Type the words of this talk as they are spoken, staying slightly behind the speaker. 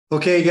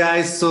Okay,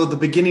 guys, so the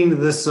beginning of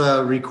this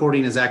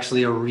recording is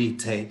actually a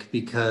retake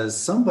because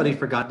somebody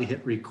forgot to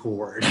hit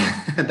record.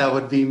 That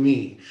would be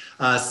me.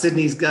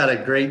 Sydney's got a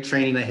great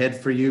training ahead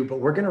for you, but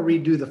we're going to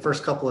redo the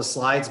first couple of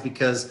slides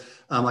because,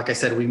 like I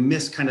said, we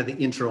missed kind of the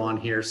intro on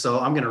here. So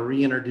I'm going to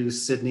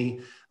reintroduce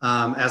Sydney.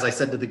 As I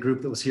said to the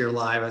group that was here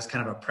live, as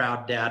kind of a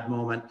proud dad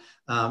moment,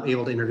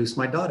 able to introduce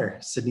my daughter.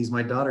 Sydney's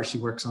my daughter. She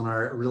works on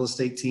our real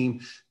estate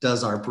team,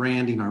 does our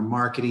branding, our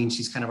marketing.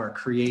 She's kind of our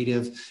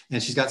creative,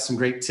 and she's got some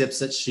great tips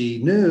that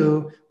she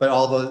knew, but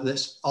also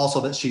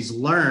that she's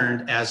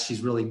learned as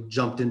she's really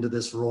jumped into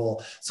this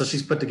role. So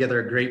she's put together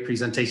a great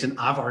presentation.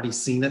 I've already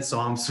seen it, so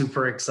I'm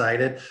super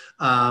excited.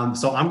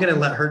 So I'm going to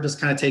let her just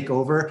kind of take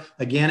over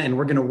again, and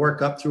we're going to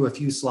work up through a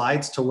few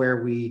slides to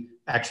where we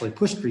actually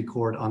pushed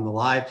record on the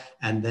live,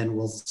 and then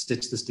we'll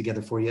stitch this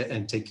together for you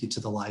and take you to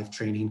the live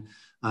training.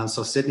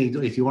 So Sydney,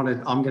 if you want to,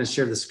 I'm going to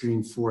share the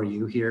screen for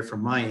you here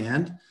from my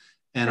end,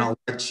 and I'll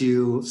let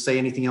you say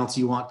anything else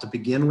you want to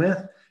begin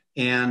with,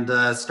 and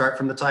start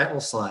from the title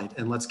slide,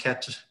 and let's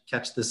catch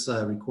this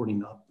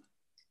recording up.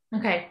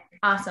 Okay,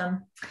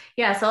 awesome.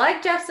 Yeah, so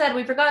like Jeff said,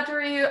 we forgot to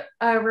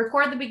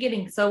record the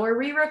beginning, so we're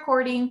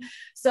re-recording.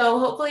 So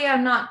hopefully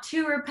I'm not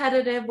too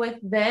repetitive with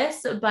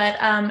this, but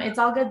it's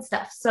all good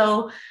stuff.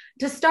 So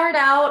to start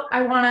out,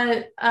 I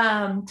want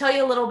to tell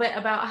you a little bit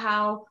about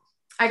how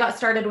I got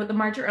started with the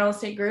Marchant Real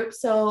Estate Group.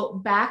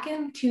 So back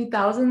in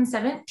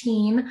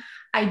 2017,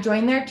 I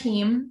joined their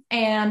team,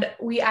 and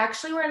we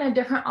actually were in a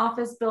different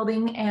office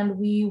building, and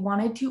we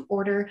wanted to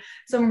order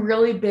some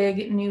really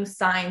big new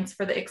signs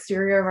for the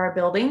exterior of our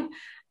building.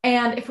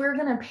 And if we were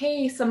going to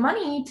pay some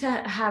money to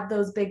have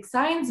those big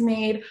signs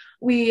made,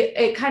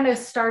 it kind of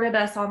started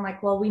us on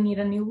like, well, we need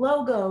a new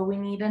logo. We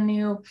need a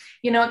new,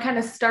 it kind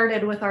of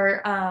started with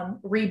our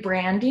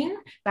rebranding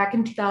back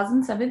in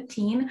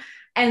 2017.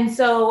 And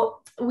so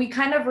we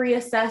kind of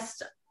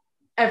reassessed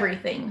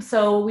everything.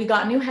 So we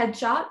got new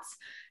headshots,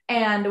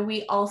 and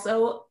we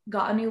also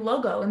got a new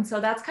logo. And so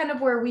that's kind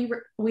of where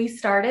we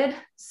started.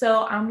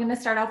 So I'm going to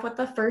start off with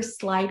the first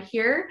slide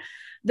here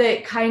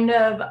that kind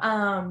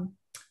of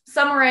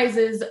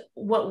summarizes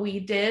what we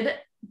did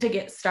to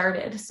get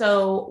started.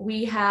 So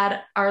we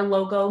had our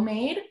logo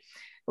made,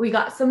 we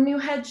got some new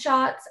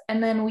headshots,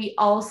 and then we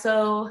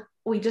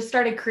just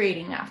started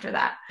creating after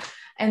that.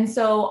 And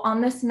so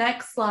on this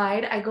next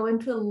slide, I go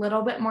into a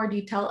little bit more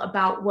detail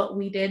about what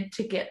we did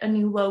to get a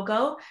new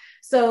logo.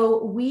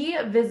 So we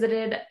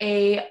visited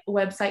a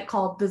website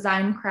called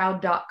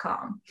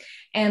designcrowd.com.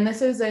 And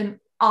this is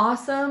an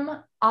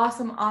awesome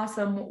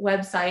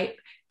website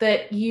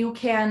that you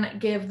can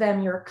give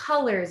them your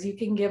colors. You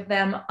can give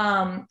them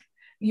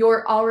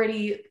your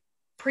already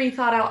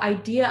pre-thought out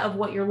idea of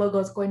what your logo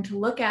is going to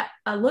look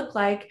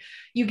like.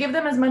 You give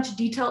them as much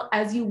detail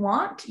as you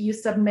want. You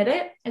submit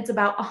it. It's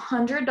about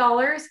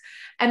 $100,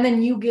 and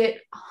then you get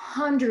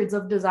hundreds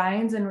of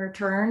designs in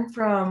return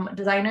from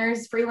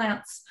designers,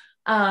 freelance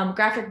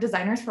graphic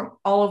designers from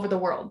all over the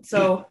world.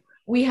 So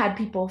we had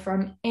people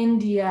from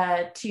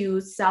India to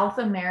South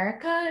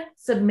America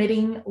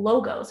submitting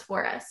logos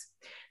for us.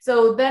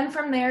 So then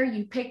from there,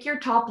 you pick your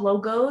top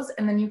logos,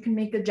 and then you can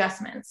make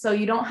adjustments. So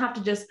you don't have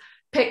to just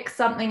pick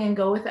something and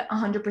go with it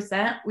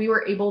 100%. We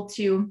were able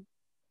to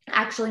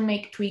actually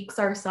make tweaks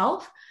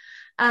ourselves.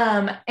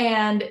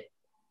 And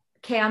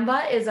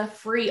Canva is a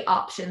free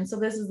option. So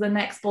this is the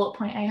next bullet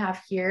point I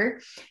have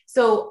here.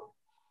 So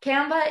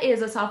Canva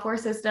is a software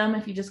system.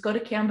 If you just go to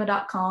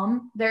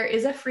canva.com, there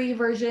is a free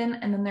version,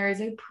 and then there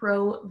is a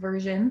pro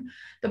version.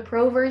 The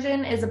pro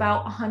version is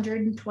about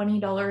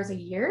 $120 a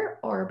year,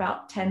 or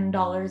about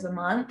 $10 a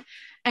month.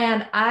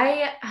 And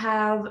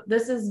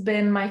this has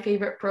been my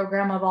favorite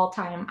program of all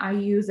time. I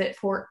use it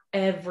for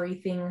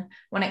everything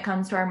when it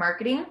comes to our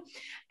marketing.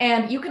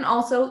 And you can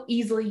also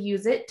easily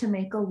use it to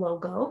make a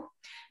logo.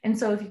 And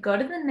so if you go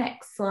to the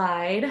next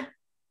slide,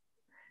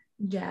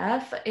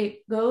 Jeff,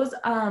 it goes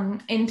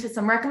into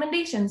some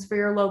recommendations for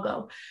your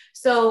logo.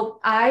 So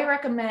I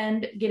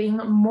recommend getting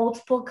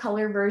multiple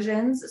color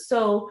versions.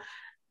 So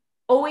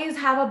always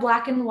have a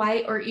black and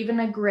white or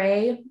even a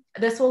gray.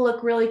 This will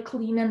look really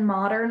clean and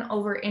modern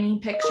over any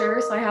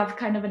picture. So I have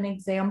kind of an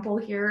example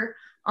here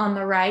on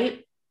the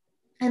right.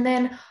 And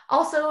then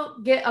also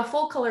get a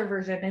full color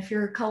version. If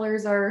your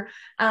colors are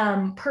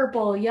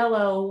purple,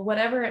 yellow,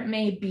 whatever it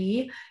may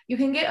be, you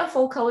can get a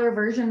full color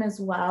version as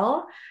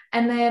well.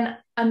 And then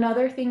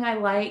another thing I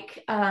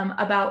like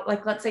about,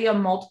 like, let's say you have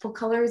multiple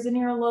colors in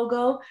your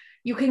logo,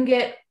 you can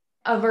get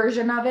a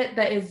version of it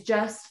that is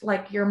just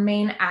like your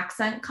main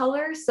accent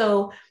color.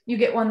 So you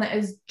get one that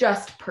is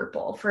just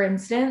purple, for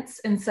instance,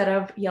 instead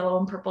of yellow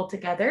and purple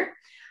together.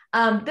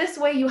 This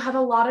way you have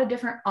a lot of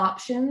different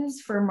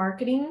options for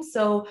marketing.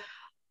 So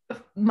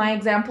my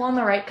example on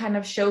the right kind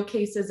of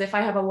showcases, if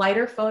I have a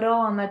lighter photo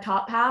on the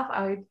top half,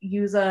 I would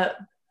use a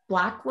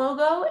black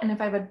logo. And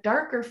if I have a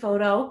darker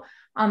photo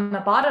on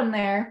the bottom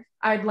there,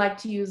 I'd like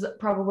to use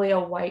probably a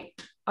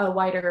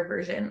wider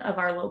version of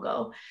our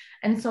logo.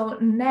 And so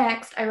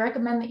next, I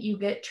recommend that you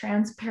get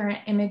transparent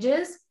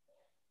images.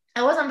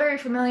 I wasn't very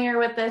familiar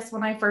with this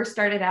when I first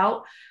started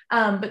out,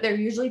 but they're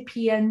usually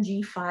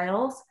PNG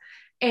files.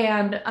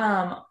 And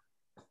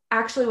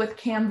actually with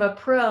Canva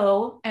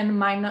Pro,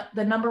 and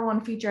the number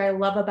one feature I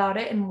love about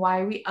it and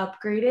why we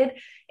upgraded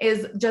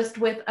is just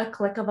with a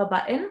click of a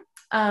button,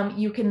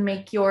 you can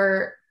make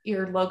your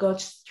logo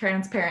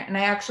transparent. And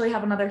I actually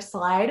have another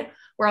slide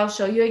where I'll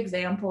show you an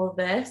example of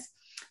this.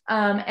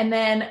 And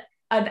then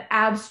an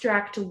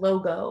abstract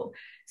logo.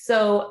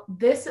 So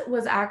this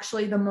was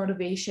actually the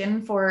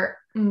motivation for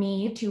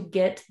me to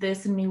get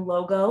this new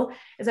logo,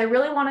 is I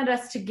really wanted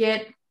us to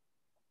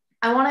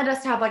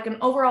have like an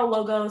overall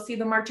logo, see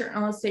the Marchant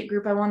Real Estate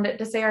Group. I wanted it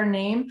to say our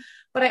name,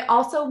 but I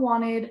also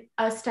wanted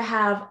us to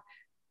have,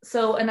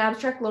 so an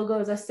abstract logo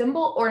is a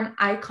symbol or an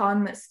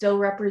icon that still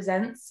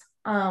represents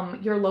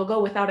your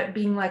logo without it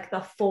being like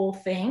the full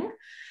thing.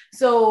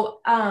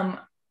 So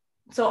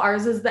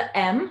ours is the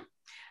M.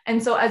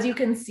 And so as you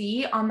can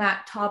see on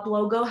that top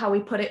logo, how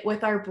we put it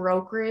with our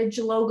brokerage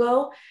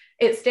logo,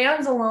 it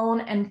stands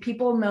alone and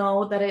people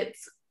know that it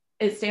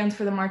stands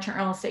for the Marchant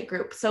Real Estate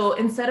Group. So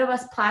instead of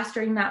us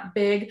plastering that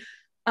big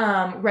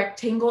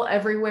rectangle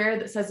everywhere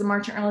that says the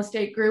Marchant Real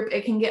Estate Group,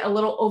 it can get a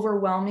little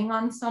overwhelming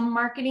on some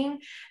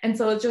marketing. And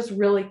so it's just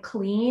really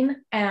clean,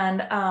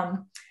 and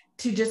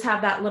to just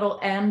have that little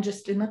M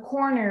just in the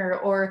corner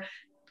or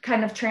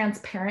kind of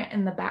transparent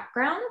in the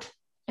background.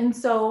 And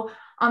so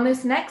on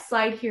this next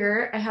slide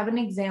here, I have an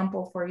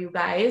example for you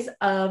guys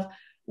of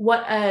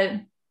what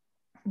a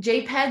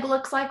JPEG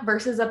looks like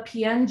versus a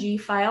PNG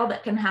file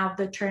that can have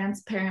the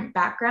transparent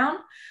background.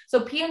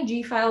 So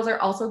PNG files are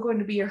also going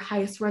to be your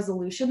highest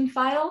resolution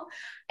file.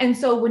 And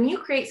so when you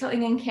create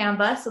something in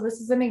Canva, so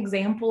this is an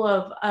example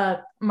of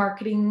a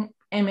marketing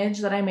image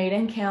that I made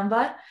in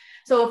Canva.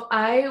 So if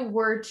I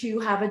were to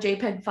have a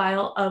JPEG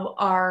file of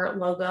our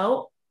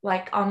logo,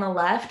 like on the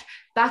left,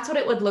 that's what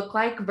it would look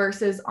like,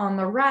 versus on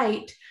the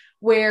right,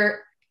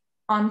 where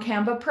on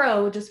Canva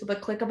Pro, just with a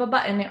click of a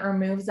button, it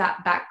removes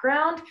that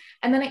background,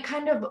 and then it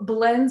kind of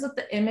blends with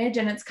the image,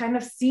 and it's kind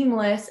of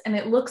seamless, and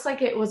it looks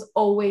like it was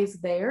always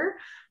there,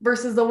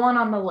 versus the one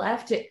on the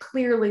left, it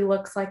clearly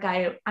looks like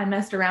I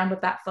messed around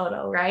with that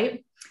photo,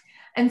 right?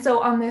 And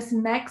so on this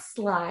next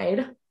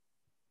slide,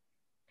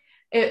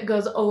 it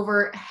goes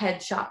over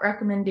headshot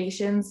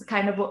recommendations,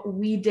 kind of what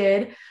we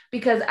did,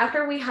 because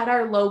after we had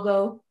our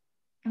logo,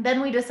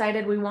 then we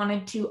decided we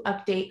wanted to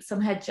update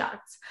some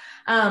headshots.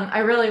 I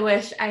really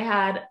wish I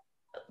had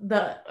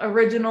the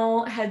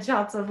original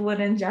headshots of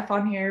Lynn and Jeff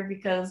on here,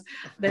 because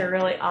they're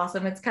really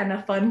awesome. It's kind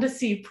of fun to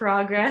see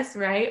progress,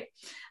 right?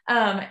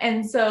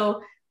 And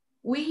so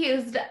we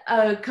used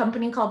a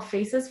company called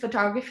Faces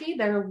Photography.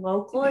 They're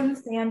local in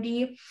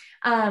Sandy.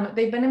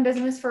 They've been in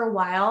business for a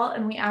while,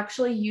 and we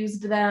actually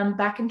used them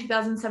back in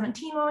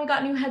 2017 when we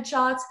got new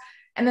headshots.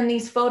 And then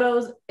these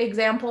photos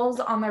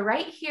examples on the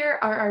right here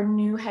are our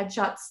new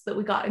headshots that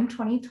we got in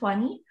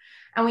 2020.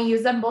 And we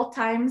use them both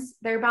times.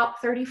 They're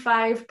about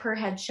 $35 per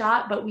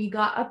headshot, but we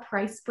got a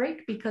price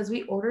break because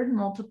we ordered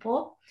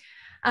multiple.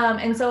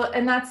 And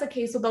that's the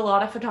case with a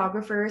lot of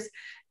photographers.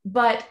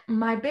 But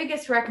my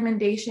biggest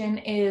recommendation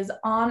is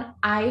on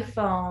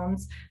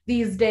iPhones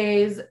these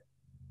days.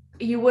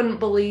 You wouldn't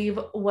believe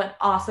what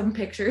awesome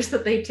pictures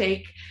that they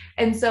take.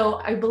 And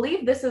so I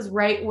believe this is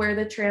right where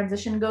the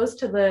transition goes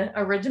to the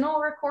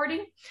original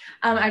recording.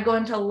 I go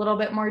into a little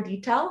bit more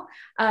detail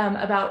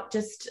about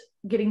just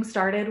getting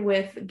started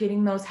with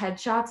getting those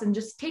headshots, and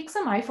just take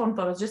some iPhone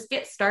photos, just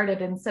get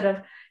started instead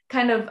of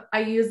I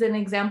use an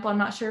example, I'm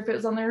not sure if it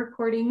was on the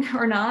recording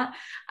or not,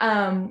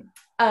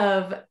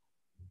 of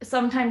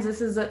sometimes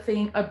this is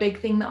a big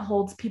thing that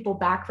holds people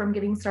back from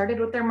getting started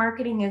with their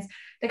marketing, is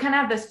they kind of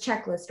have this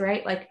checklist,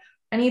 right? Like,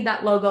 I need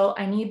that logo,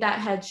 I need that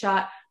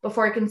headshot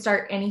before I can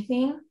start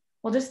anything.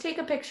 Well, just take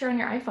a picture on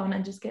your iPhone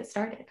and just get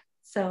started.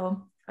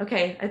 So,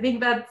 okay, I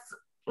think that's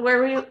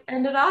where we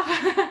ended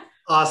off.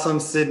 Awesome,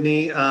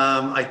 Sydney.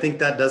 I think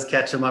that does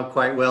catch them up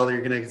quite well.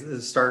 You're going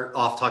to start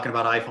off talking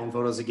about iPhone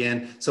photos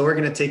again. So we're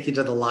going to take you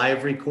to the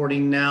live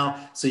recording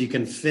now so you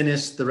can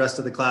finish the rest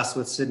of the class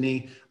with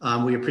Sydney.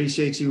 We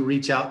appreciate you.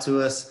 Reach out to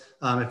us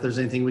if there's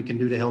anything we can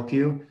do to help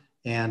you,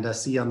 and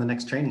see you on the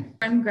next training.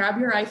 And grab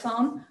your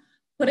iPhone,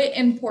 put it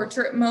in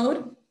portrait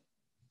mode,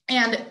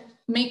 and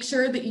make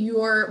sure that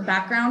your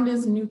background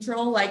is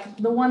neutral. Like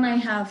the one I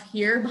have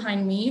here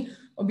behind me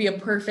would be a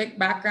perfect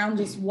background,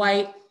 just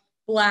white,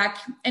 black,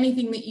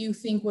 anything that you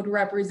think would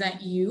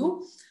represent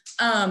you.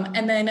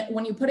 And then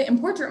when you put it in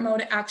portrait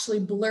mode, it actually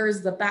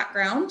blurs the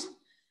background.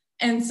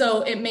 And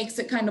so it makes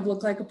it kind of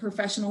look like a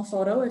professional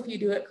photo if you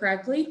do it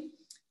correctly.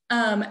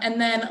 And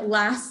then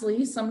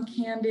lastly, some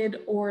candid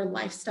or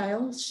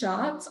lifestyle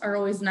shots are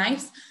always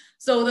nice.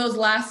 So those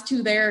last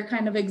two there are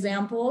kind of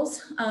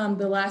examples,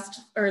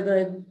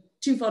 the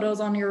two photos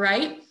on your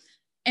right.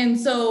 And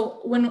so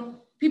when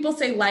people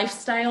say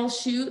lifestyle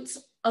shoots,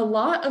 a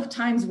lot of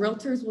times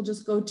realtors will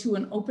just go to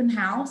an open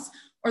house,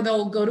 or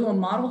they'll go to a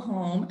model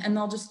home and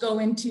they'll just go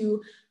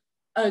into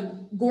a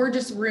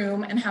gorgeous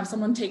room and have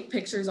someone take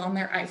pictures on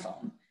their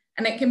iPhone.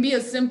 And it can be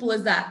as simple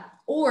as that.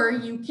 Or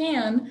you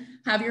can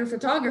have your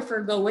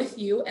photographer go with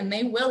you, and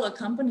they will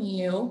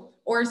accompany you.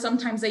 Or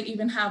sometimes they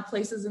even have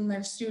places in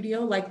their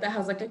studio like that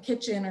has like a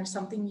kitchen or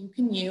something you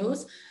can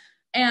use.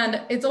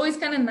 And it's always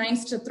kind of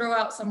nice to throw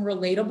out some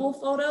relatable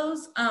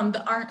photos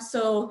that aren't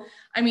so,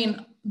 I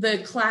mean, the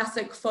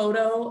classic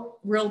photo,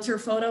 realtor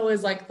photo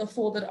is like the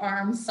folded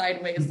arms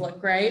sideways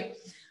look, right?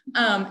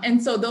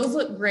 And so those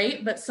look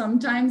great, but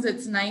sometimes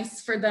it's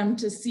nice for them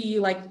to see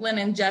like Lynn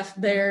and Jeff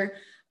there,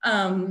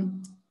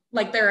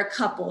 like they're a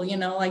couple, you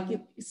know, like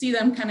you see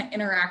them kind of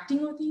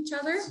interacting with each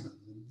other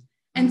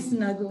and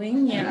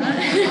snuggling,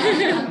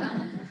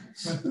 yeah.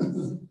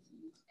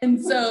 And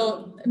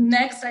so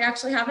next, I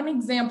actually have an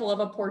example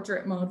of a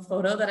portrait mode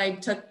photo that I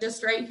took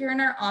just right here in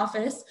our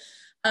office.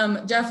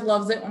 Jeff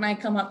loves it when I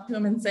come up to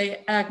him and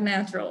say, act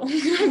natural.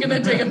 I'm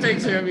gonna take a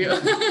picture of you.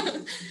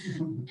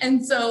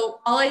 And so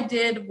all I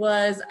did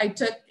was I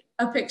took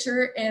a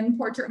picture in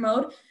portrait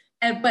mode,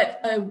 but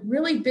a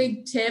really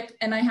big tip,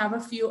 and I have a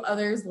few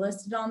others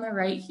listed on the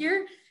right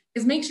here,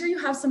 is make sure you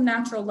have some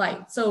natural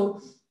light. So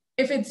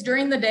if it's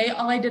during the day,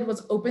 all I did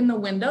was open the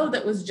window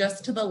that was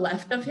just to the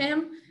left of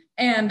him.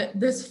 And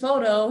this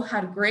photo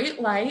had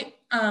great light,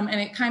 and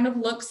it kind of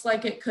looks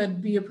like it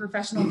could be a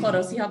professional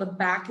photo. See how the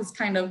back is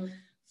kind of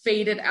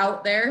faded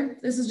out there?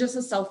 This is just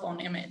a cell phone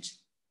image.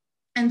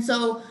 And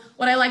so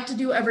what I like to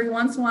do every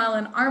once in a while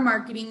in our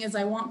marketing is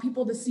I want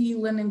people to see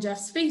Lynn and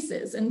Jeff's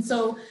faces. And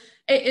so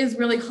it is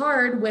really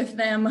hard with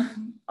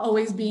them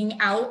always being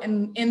out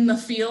and in the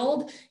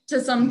field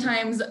to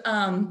sometimes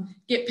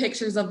get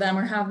pictures of them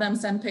or have them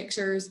send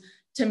pictures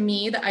to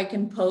me that I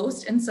can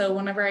post. And so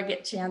whenever I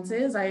get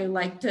chances, I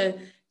like to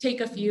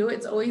take a few.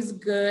 It's always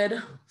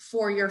good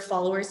for your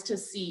followers to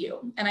see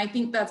you. And I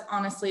think that's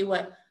honestly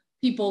what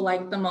people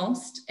like the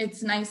most.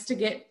 It's nice to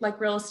get like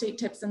real estate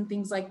tips and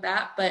things like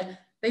that, but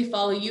they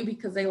follow you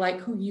because they like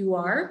who you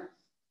are.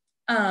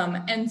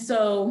 And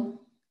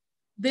so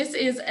this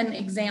is an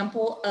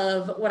example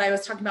of what I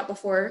was talking about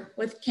before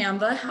with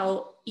Canva,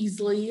 how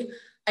easily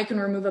I can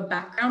remove a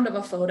background of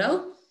a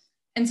photo.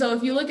 And so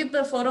if you look at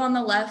the photo on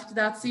the left,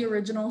 that's the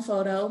original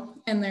photo,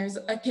 and there's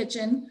a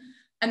kitchen.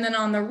 And then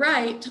on the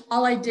right,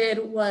 all I did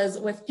was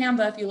with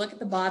Canva, if you look at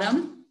the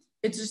bottom,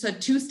 it's just a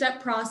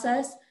two-step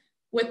process.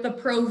 With the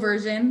pro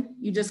version,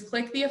 you just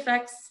click the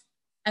effects,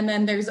 and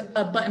then there's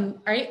a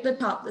button right at the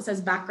top that says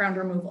background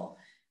removal.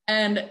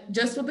 And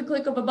just with the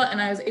click of a button,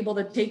 I was able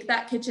to take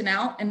that kitchen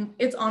out, and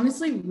it's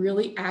honestly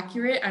really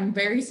accurate. I'm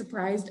very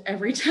surprised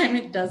every time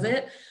it does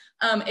it.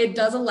 It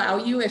does allow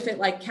you, if it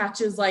like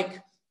catches like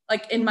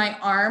in my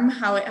arm,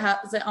 how it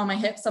has it on my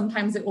hip,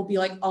 sometimes it will be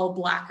like all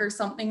black or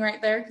something right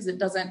there because it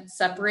doesn't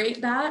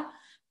separate that,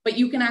 but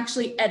you can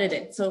actually edit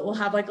it. So it will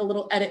have like a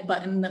little edit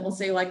button that will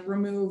say like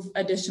remove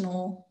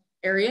additional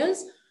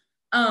areas.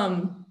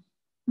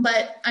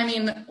 But I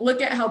mean,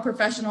 look at how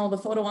professional the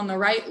photo on the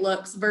right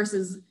looks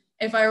versus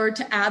if I were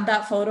to add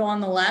that photo on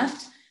the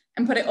left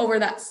and put it over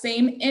that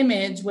same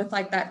image with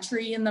like that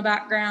tree in the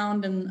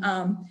background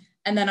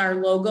and then our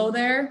logo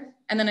there.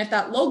 And then if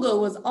that logo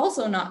was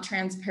also not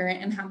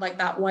transparent and had like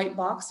that white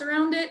box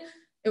around it,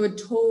 it would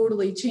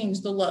totally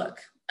change the look.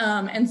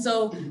 And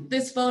so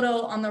this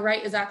photo on the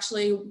right is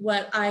actually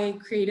what I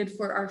created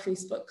for our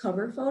Facebook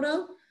cover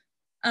photo.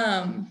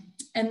 And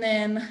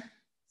then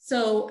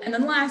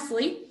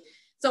lastly,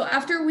 so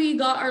after we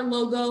got our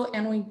logo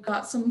and we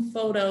got some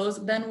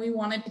photos, then we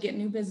wanted to get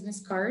new business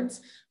cards,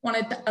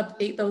 wanted to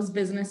update those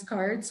business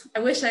cards.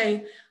 I wish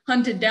I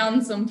hunted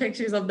down some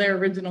pictures of their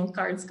original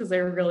cards because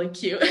they were really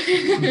cute.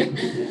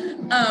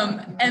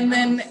 And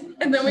then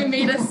we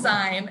made a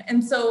sign.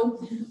 And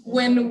so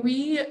when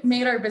we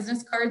made our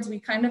business cards, we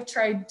kind of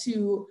tried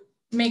to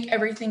make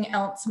everything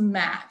else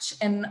match.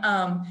 And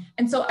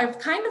so I've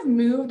kind of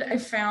moved, I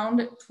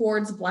found,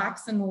 towards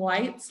blacks and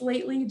whites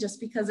lately,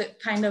 just because it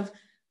kind of,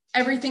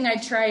 everything I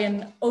try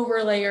and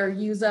overlay or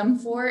use them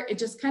for, it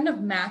just kind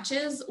of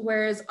matches.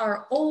 Whereas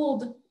our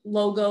old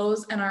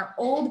logos and our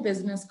old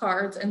business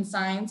cards and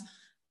signs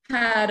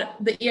had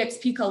the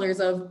EXP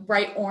colors of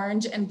bright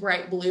orange and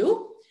bright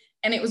blue.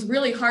 And it was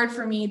really hard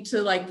for me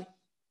to like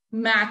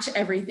match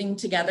everything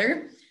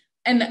together.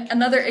 And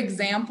another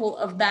example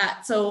of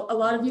that, so a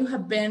lot of you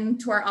have been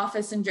to our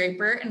office in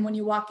Draper, and when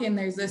you walk in,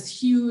 there's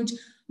this huge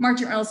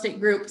Marchant Real Estate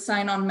Group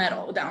sign on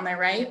metal down there,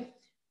 right?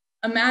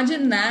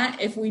 Imagine that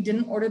if we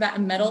didn't order that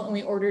in metal and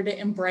we ordered it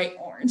in bright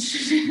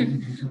orange,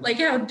 like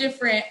how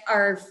different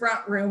our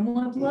front room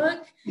would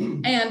look.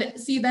 And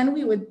see, then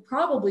we would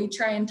probably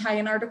try and tie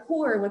in our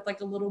decor with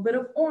like a little bit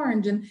of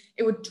orange, and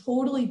it would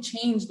totally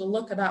change the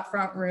look of that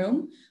front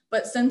room.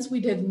 But since we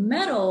did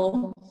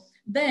metal,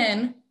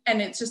 then,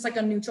 and it's just like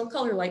a neutral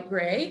color like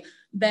gray,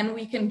 then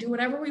we can do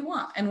whatever we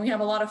want. And we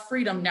have a lot of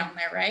freedom down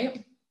there,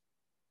 right?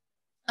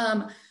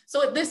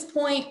 So at this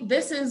point,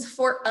 this is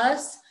for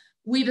us.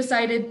 We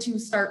decided to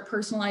start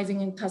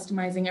personalizing and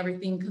customizing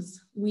everything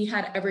because we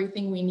had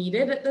everything we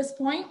needed at this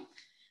point.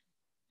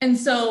 And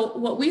so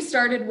what we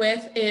started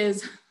with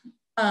is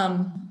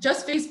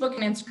just Facebook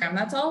and Instagram.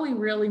 That's all we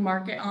really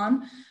market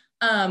on.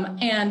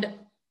 And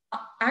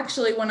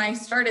actually, when I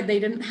started, they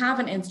didn't have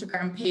an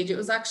Instagram page. It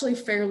was actually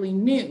fairly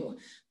new.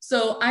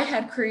 So I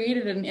had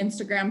created an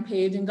Instagram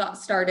page and got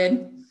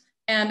started.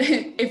 And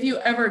if you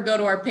ever go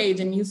to our page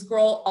and you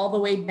scroll all the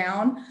way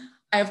down,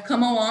 I've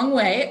come a long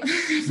way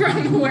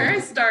from where I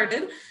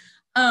started.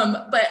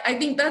 But I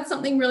think that's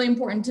something really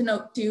important to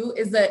note too,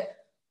 is that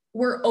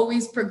we're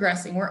always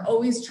progressing. We're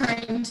always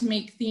trying to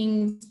make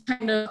things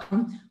kind of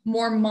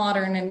more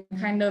modern and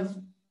kind of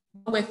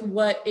with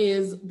what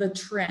is the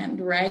trend,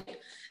 right?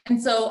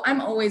 And so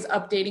I'm always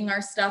updating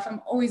our stuff.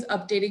 I'm always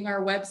updating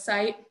our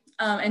website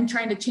and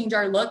trying to change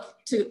our look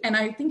to, and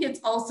I think it's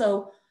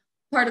also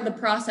part of the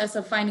process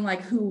of finding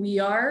like who we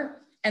are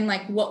and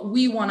like what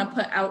we want to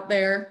put out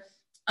there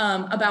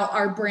about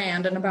our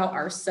brand and about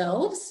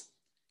ourselves.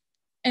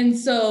 And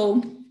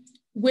so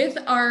with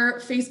our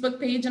Facebook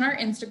page and our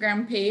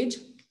Instagram page,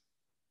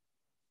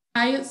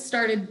 I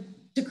started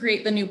to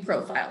create the new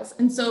profiles.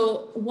 And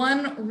so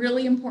one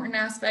really important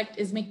aspect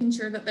is making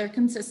sure that they're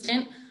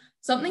consistent.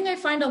 Something I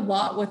find a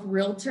lot with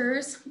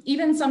realtors,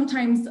 even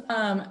sometimes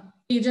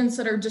agents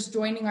that are just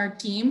joining our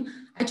team,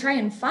 I try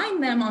and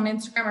find them on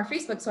Instagram or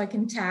Facebook so I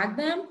can tag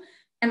them,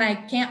 and I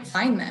can't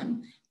find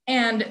them.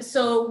 And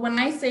so when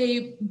I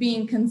say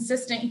being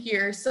consistent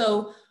here,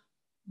 so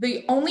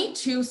the only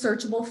two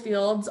searchable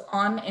fields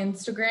on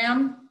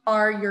Instagram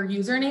are your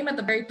username at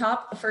the very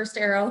top, the first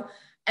arrow,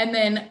 and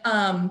then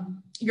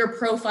your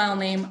profile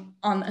name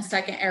on the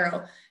second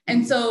arrow.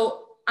 And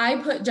so I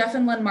put Jeff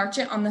and Lynn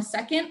Marchant on the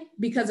second,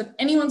 because if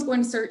anyone's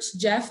going to search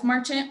Jeff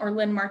Marchant or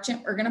Lynn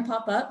Marchant, we're going to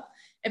pop up.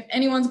 If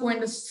anyone's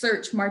going to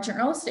search Marchant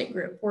Real Estate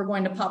Group, we're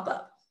going to pop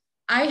up.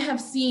 I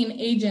have seen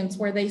agents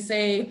where they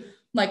say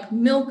like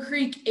Mill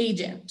Creek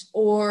agent,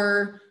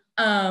 or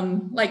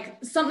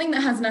like something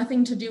that has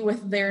nothing to do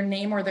with their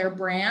name or their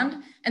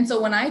brand. And so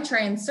when I try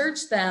and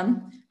search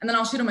them, and then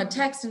I'll shoot them a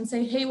text and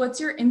say, hey, what's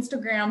your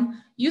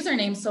Instagram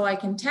username so I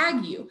can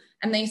tag you?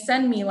 And they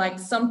send me like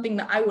something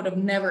that I would have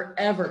never,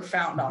 ever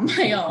found on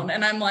my own.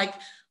 And I'm like,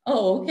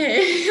 oh,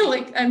 okay.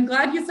 Like, I'm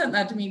glad you sent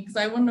that to me because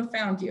I wouldn't have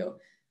found you.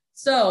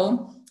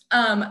 So,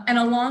 and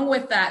along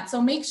with that,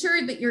 so make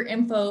sure that your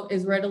info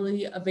is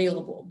readily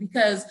available,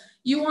 because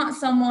you want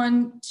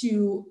someone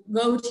to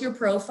go to your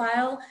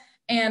profile,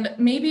 and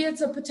maybe it's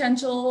a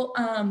potential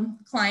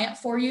client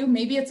for you.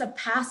 Maybe it's a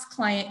past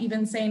client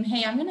even saying,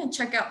 hey, I'm going to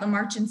check out the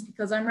Marchants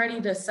because I'm ready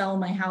to sell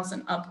my house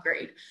and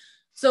upgrade.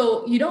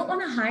 So you don't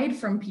want to hide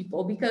from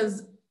people,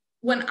 because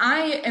when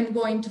I am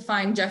going to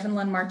find Jeff and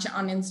Lynn Marchant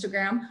on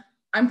Instagram,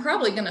 I'm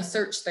probably going to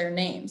search their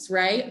names,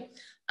 right?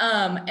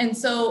 And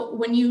so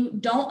when you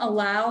don't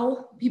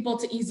allow people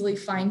to easily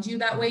find you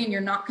that way, and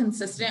you're not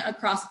consistent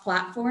across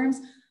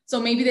platforms,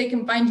 so maybe they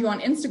can find you on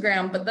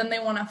Instagram, but then they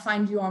want to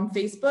find you on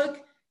Facebook,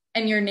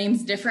 and your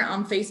name's different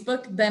on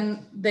Facebook,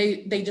 then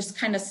they just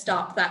kind of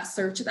stop that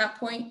search at that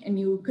point, and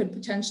you could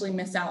potentially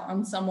miss out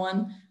on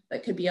someone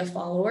that could be a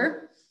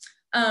follower.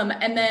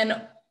 And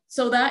then,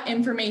 so that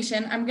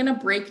information, I'm going to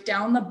break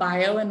down the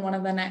bio in one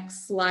of the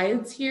next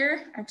slides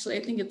here. Actually,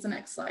 I think it's the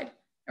next slide.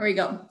 There we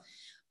go.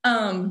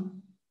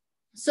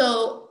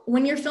 So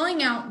when you're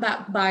filling out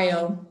that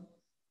bio,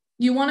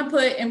 you want to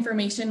put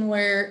information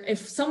where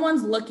if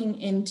someone's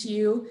looking into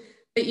you,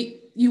 that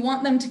you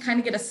want them to kind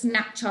of get a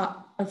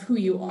snapshot of who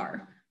you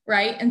are,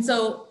 right? And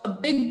so a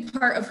big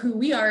part of who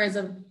we are as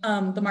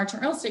the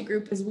Marchant Real Estate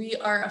Group is we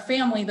are a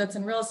family that's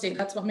in real estate.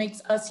 That's what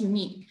makes us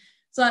unique.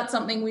 So that's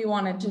something we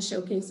wanted to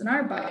showcase in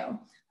our bio.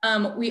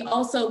 We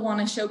also want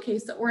to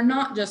showcase that we're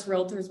not just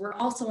realtors, we're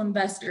also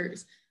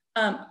investors.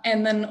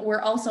 And then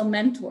we're also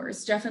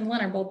mentors. Jeff and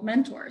Lynn are both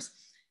mentors.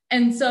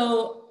 And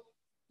so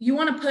you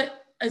want to put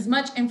as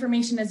much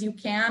information as you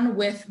can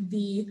with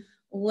the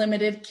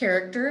limited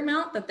character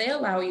amount that they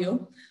allow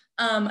you.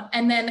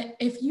 And then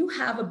if you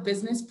have a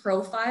business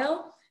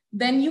profile,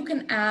 then you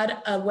can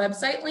add a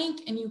website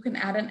link and you can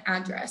add an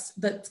address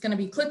that's going to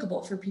be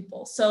clickable for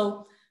people.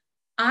 So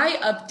I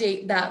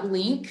update that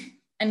link,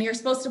 and you're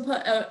supposed to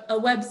put a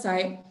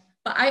website,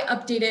 but I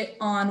update it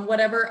on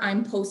whatever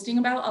I'm posting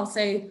about. I'll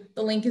say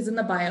the link is in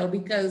the bio,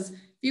 because if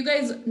you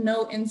guys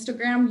know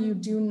Instagram, you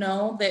do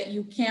know that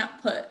you can't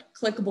put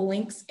clickable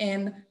links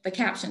in the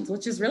captions,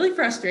 which is really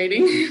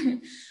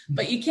frustrating,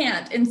 but you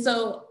can't. And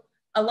so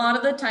a lot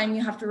of the time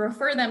you have to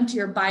refer them to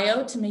your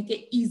bio to make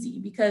it easy,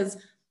 because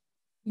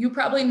you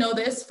probably know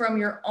this from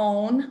your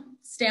own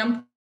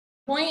standpoint,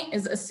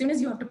 is as soon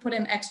as you have to put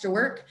in extra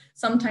work,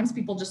 sometimes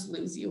people just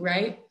lose you,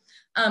 right?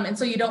 And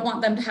so you don't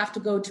want them to have to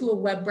go to a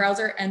web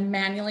browser and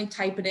manually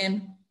type it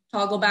in,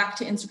 toggle back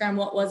to Instagram.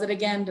 What was it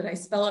again? Did I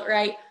spell it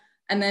right?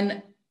 And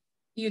then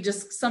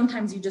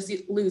sometimes you just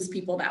lose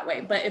people that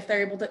way. But if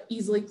they're able to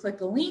easily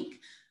click a link,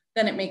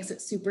 then it makes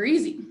it super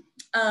easy.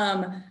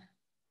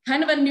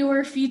 Kind of a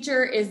newer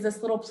feature is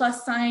this little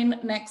plus sign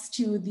next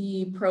to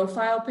the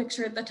profile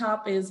picture at the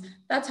top.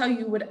 That's how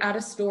you would add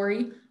a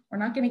story. We're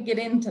not going to get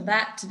into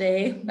that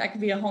today. That could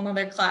be a whole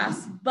nother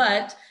class,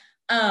 but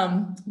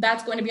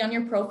that's going to be on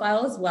your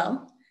profile as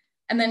well.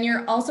 And then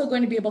you're also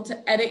going to be able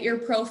to edit your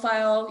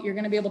profile. You're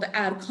going to be able to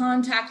add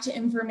contact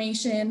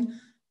information.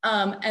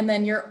 And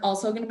then you're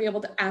also going to be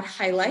able to add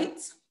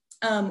highlights.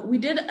 We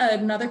did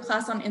another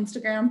class on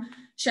Instagram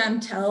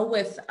Chantel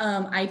with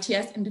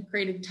ITS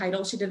Integrated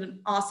Title. She did an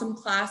awesome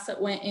class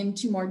that went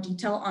into more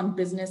detail on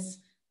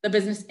the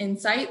business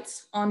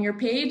insights on your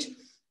page.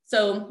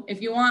 So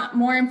if you want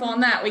more info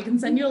on that, we can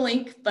send you a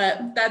link,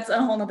 but that's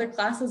a whole nother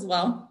class as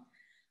well.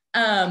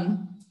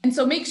 And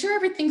so make sure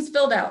everything's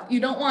filled out. You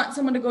don't want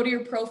someone to go to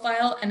your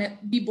profile and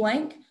it be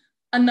blank.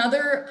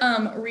 Another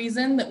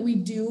reason that we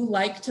do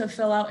like to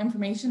fill out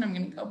information, I'm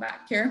going to go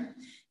back here,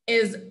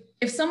 is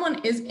if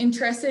someone is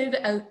interested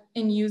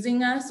in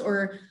using us,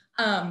 or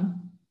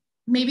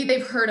maybe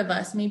they've heard of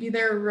us, maybe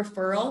they're a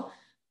referral.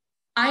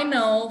 I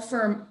know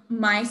for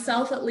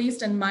myself, at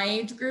least in my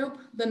age group,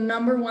 the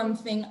number one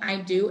thing I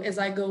do is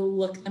I go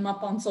look them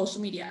up on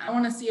social media. I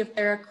want to see if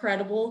they're a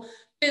credible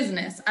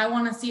business. I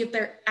want to see if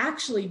they're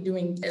actually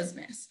doing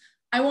business.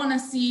 I want to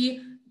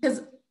see,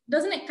 because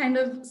doesn't it kind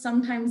of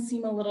sometimes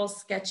seem a little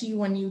sketchy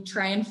when you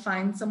try and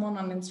find someone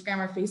on Instagram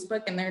or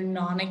Facebook and they're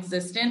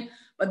non-existent,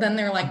 but then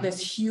they're like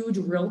this huge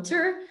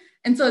realtor?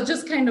 And so it's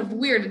just kind of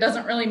weird. It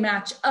doesn't really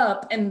match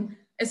up. And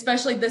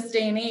especially this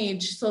day and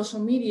age, social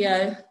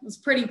media is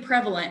pretty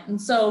prevalent. And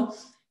so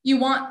you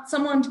want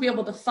someone to be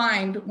able to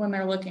find when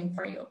they're looking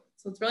for you.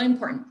 So it's really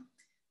important.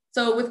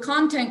 So with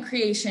content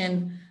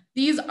creation,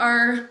 these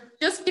are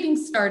just getting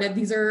started.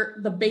 These are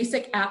the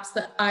basic apps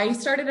that I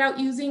started out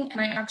using,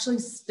 and I actually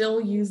still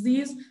use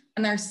these,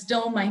 and they're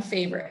still my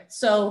favorite.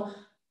 So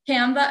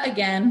Canva,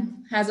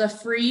 again, has a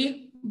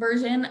free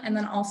version and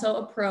then also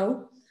a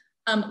pro.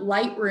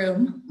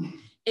 Lightroom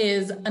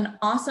is an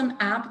awesome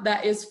app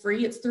that is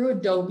free. It's through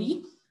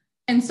Adobe.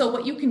 And so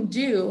what you can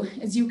do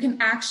is you can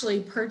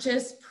actually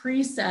purchase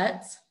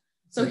presets.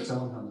 So tell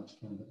them how much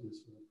Canva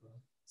is for the pro.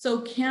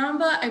 So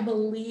Canva, I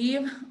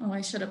believe, oh,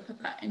 I should have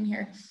put that in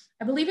here.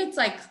 I believe it's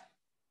like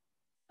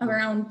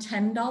around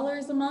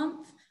 $10 a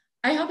month.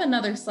 I have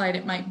another slide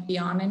it might be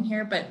on in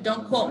here, but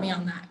don't quote me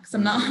on that because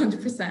I'm not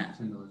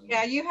 100%.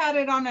 Yeah, you had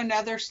it on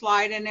another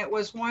slide and it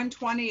was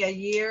 $120 a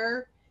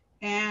year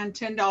and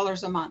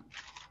 $10 a month.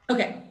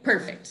 Okay,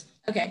 perfect.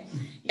 Okay.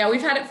 Yeah,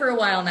 we've had it for a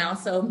while now.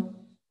 So,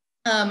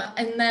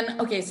 and then,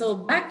 okay, so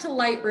back to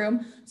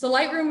Lightroom. So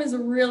Lightroom is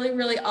really,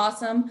 really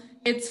awesome.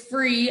 It's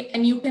free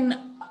and you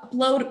can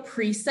upload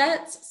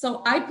presets.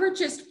 So I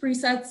purchased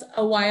presets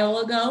a while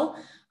ago.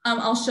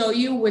 I'll show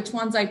you which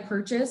ones I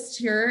purchased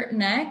here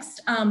next.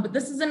 But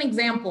this is an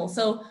example.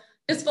 So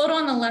this photo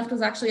on the left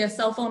was actually a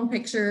cell phone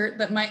picture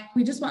that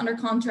we just went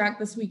under contract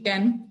this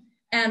weekend.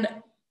 And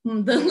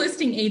the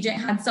listing agent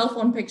had cell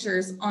phone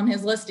pictures on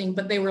his listing,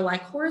 but they were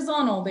like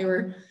horizontal, they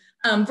were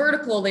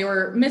vertical, they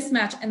were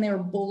mismatched, and they were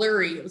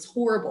blurry. It was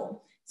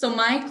horrible. So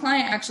my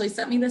client actually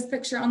sent me this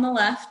picture on the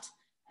left,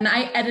 and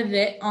I edited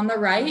it on the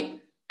right,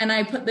 and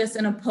I put this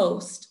in a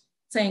post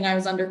saying I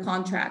was under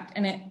contract,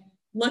 and it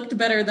looked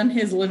better than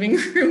his living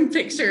room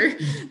picture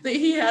that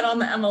he had on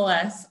the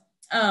MLS.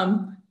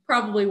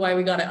 Probably why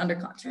we got it under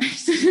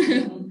contract.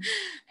 And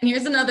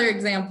here's another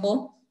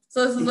example.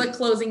 So this is a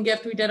closing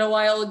gift we did a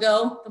while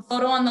ago. The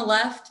photo on the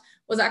left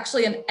was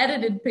actually an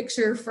edited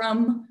picture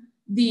from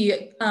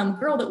the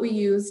girl that we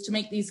used to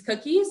make these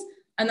cookies.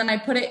 And then I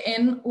put it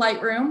in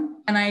Lightroom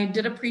and I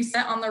did a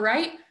preset on the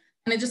right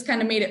and it just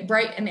kind of made it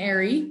bright and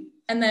airy.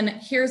 And then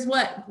here's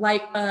what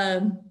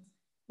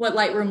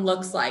Lightroom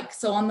looks like.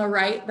 So on the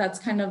right, that's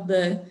kind of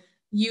the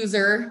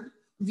user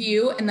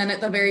view. And then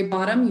at the very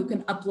bottom, you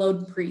can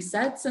upload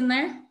presets in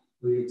there.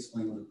 Will you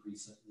explain what a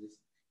preset is?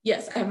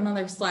 Yes, I have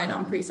another slide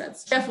on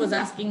presets. Jeff was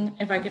asking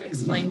if I could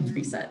explain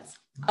presets.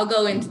 I'll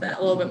go into that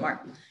a little bit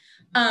more.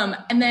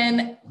 And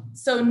then,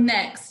 so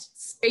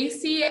next,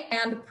 Spacey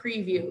and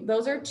Preview.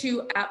 Those are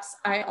two apps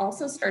I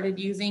also started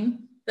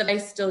using that I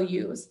still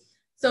use.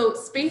 So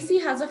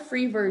Spacey has a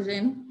free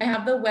version. I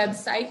have the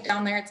website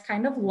down there. It's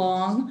kind of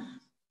long,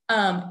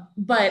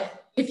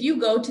 but if you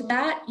go to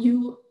that,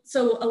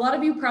 so a lot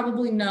of you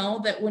probably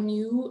know that when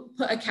you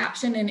put a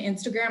caption in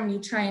Instagram and you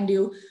try and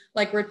do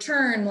like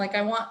return, like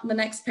I want the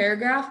next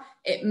paragraph,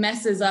 it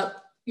messes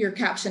up your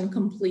caption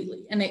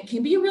completely. And it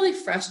can be really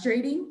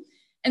frustrating.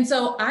 And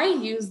so I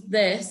use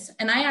this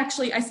and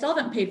I still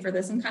haven't paid for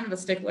this. I'm kind of a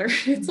stickler.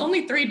 It's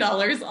only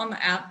 $3 on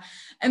the app.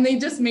 And they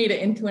just made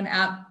it into an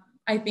app,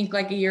 I think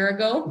like a year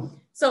ago.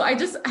 So I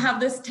just have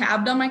this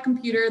tabbed on my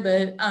computer,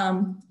 the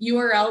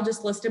URL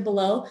just listed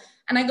below.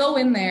 And I go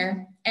in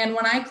there and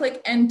when I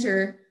click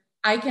enter,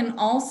 I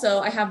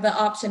have the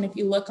option, if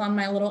you look on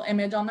my little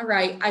image on the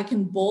right, I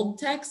can bold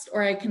text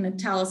or I can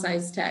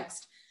italicize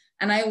text.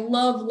 And I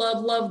love,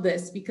 love, love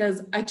this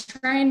because I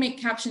try and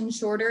make captions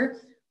shorter,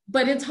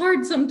 but it's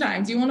hard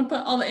sometimes. You want to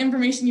put all the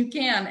information you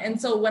can. And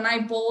so when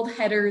I bold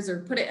headers or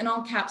put it in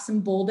all caps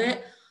and bold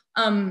it,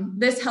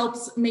 this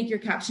helps make your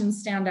captions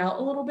stand out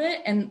a little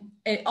bit. And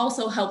it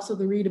also helps with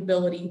the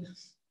readability.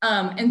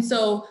 And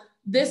so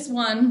this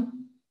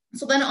one,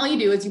 so then all you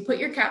do is you put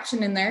your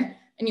caption in there,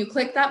 and you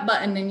click that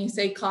button and you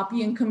say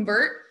copy and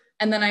convert.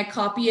 And then I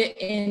copy it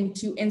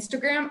into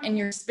Instagram and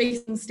your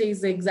spacing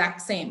stays the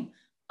exact same.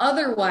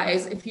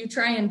 Otherwise, if you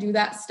try and do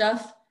that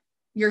stuff,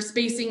 your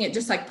spacing, it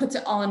just like puts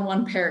it all in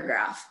one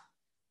paragraph.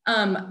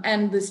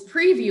 And this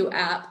Preview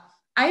app,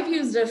 I've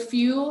used a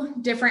few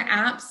different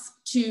apps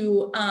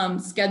to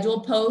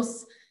schedule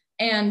posts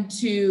and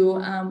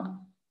to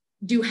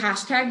do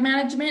hashtag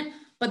management.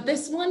 But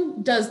this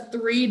one does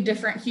 3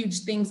 different huge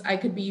things I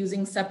could be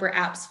using separate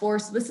apps for.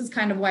 So this is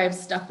kind of why I've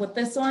stuck with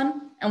this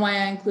one and why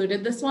I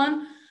included this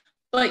one.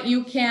 But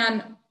you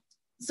can,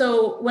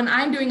 so when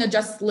I'm doing a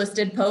just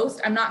listed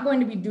post, I'm not going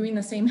to be doing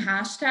the same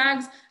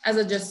hashtags as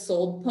a just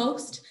sold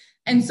post.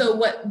 And so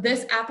what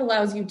this app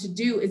allows you to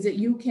do is that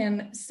you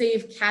can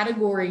save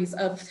categories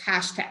of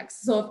hashtags.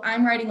 So if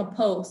I'm writing a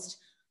post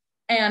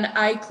and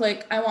I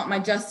click, I want my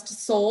just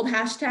sold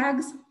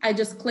hashtags, I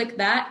just click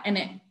that and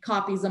it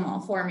copies them all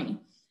for me.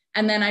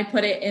 And then I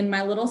put it in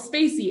my little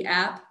Spacey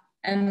app,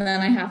 and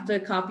then I have to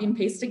copy and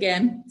paste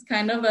again. It's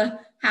kind of a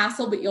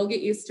hassle, but you'll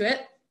get used to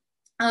it.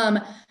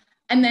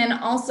 And then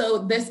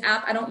also this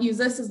app, I don't use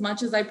this as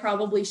much as I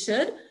probably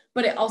should,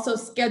 but it also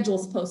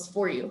schedules posts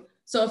for you.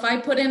 So if I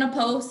put in a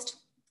post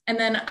and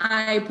then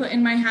I put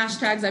in my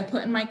hashtags, I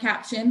put in my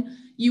caption,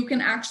 you can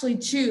actually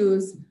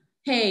choose,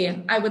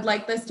 hey, I would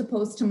like this to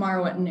post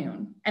tomorrow at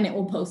noon, and it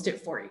will post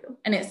it for you.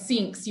 And it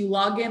syncs. You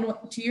log in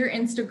to your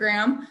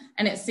Instagram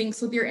and it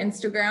syncs with your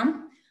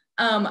Instagram.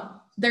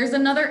 There's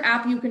another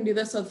app you can do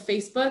this with,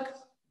 Facebook,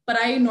 but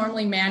I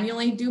normally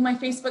manually do my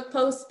Facebook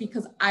posts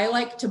because I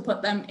like to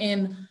put them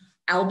in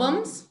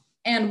albums.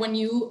 And when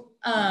you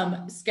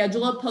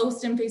schedule a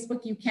post in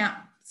Facebook, you can't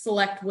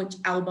select which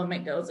album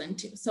it goes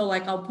into. So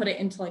like I'll put it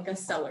into like a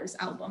seller's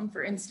album,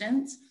 for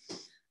instance.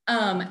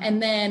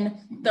 And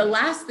then the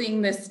last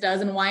thing this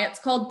does, and why it's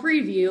called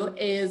preview,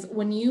 is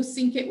when you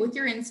sync it with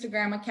your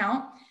Instagram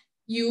account,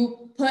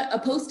 you put a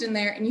post in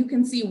there and you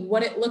can see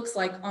what it looks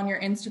like on your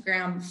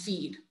Instagram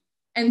feed.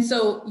 And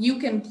so you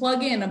can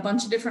plug in a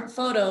bunch of different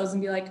photos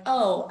and be like,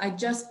 oh, I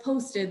just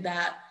posted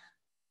that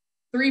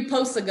 3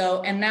 posts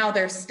ago and now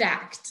they're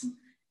stacked.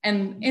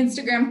 And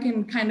Instagram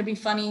can kind of be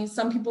funny.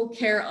 Some people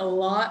care a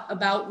lot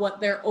about what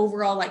their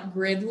overall like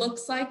grid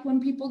looks like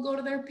when people go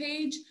to their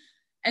page.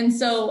 And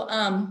so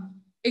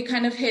it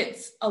kind of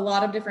hits a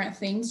lot of different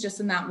things just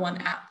in that one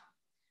app.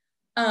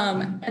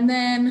 And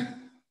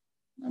then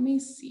let me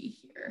see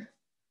here.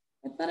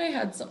 I thought I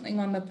had something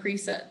on the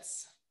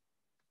presets,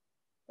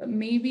 but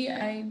maybe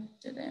I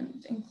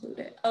didn't include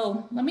it.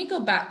 Oh, let me go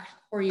back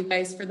for you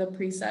guys for the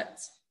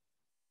presets.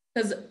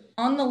 Because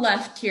on the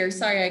left here,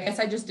 sorry, I guess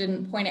I just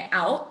didn't point it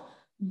out.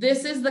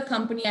 This is the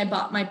company I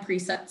bought my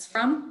presets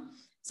from.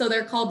 So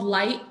they're called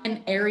Light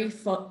and Airy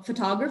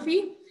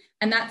Photography.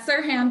 And that's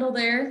their handle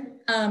there.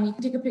 You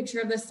can take a picture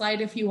of this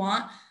slide if you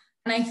want.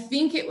 And I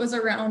think it was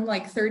around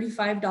like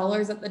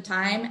 $35 at the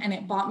time. And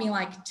it bought me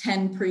like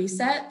 10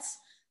 presets.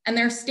 And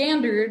they're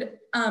standard.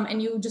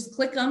 And you just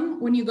click them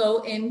when you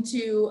go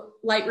into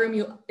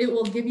Lightroom. It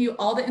will give you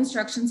all the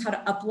instructions how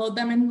to upload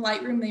them in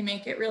Lightroom. They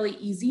make it really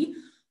easy.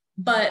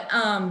 But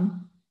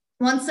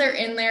once they're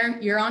in there,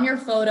 you're on your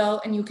photo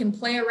and you can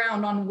play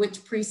around on which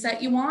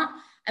preset you want.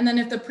 And then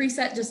if the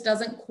preset just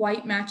doesn't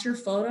quite match your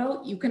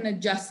photo, you can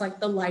adjust like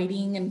the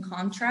lighting and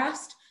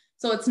contrast.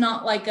 So it's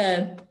not like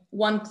a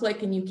one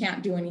click and you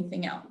can't do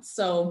anything else.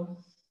 So,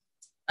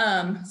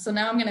 so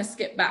now I'm gonna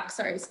skip back.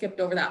 Sorry, I skipped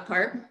over that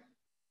part.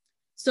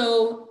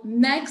 So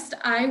next,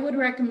 I would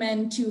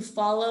recommend to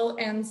follow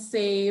and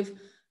save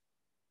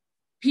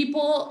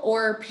people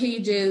or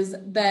pages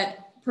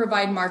that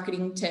provide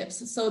marketing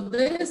tips. So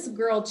this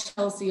girl,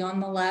 Chelsea, on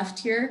the left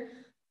here,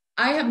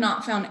 I have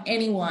not found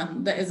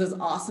anyone that is as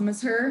awesome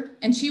as her.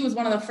 And she was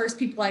one of the first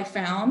people I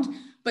found,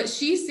 but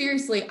she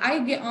seriously, I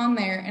get on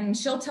there and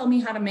she'll tell me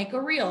how to make a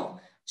reel.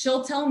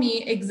 She'll tell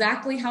me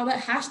exactly how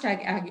that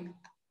hashtag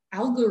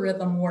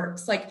algorithm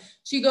works. Like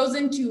she goes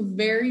into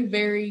very,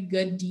 very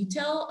good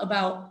detail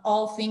about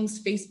all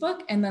things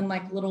Facebook and then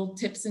like little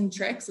tips and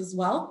tricks as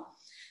well.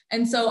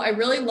 And so I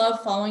really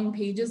love following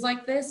pages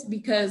like this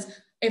because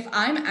if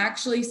I'm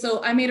actually,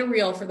 so I made a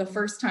reel for the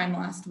first time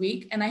last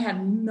week and I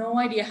had no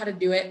idea how to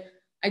do it.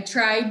 I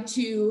tried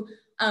to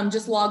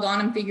just log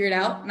on and figure it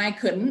out and I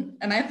couldn't,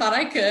 and I thought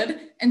I could.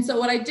 And so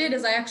what I did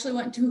is I actually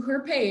went to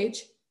her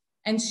page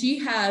and she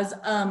has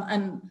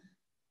an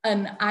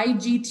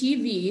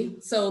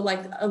IGTV, so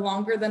like a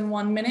longer than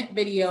 1 minute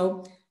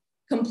video,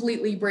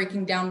 completely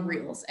breaking down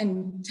reels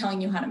and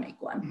telling you how to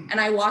make one. And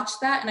I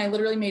watched that and I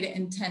literally made it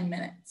in 10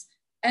 minutes.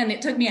 And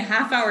it took me a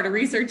half hour to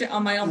research it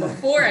on my own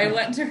before I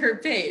went to her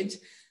page.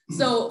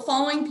 So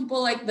following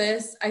people like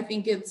this, I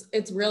think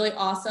it's really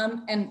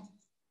awesome. And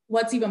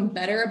what's even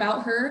better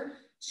about her,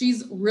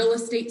 she's real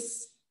estate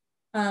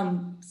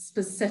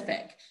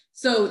specific.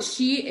 So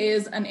she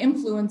is an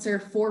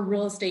influencer for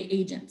real estate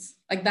agents.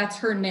 Like that's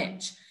her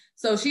niche.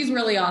 So she's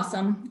really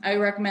awesome. I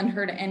recommend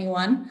her to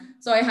anyone.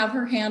 So I have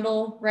her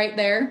handle right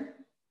there.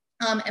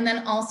 And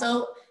then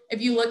also,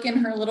 if you look in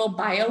her little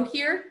bio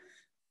here,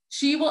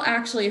 she will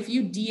actually, if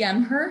you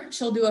DM her,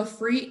 she'll do a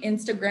free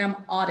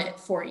Instagram audit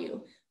for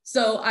you.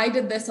 So I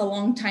did this a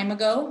long time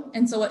ago.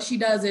 And so what she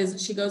does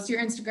is she goes to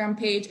your Instagram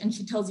page and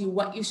she tells you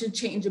what you should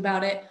change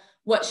about it,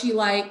 what she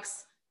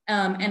likes,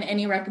 and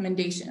any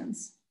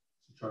recommendations.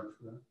 Charge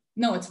for that?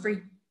 No, it's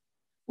free.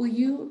 Will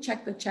you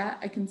check the chat?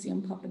 I can see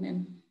them popping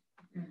in.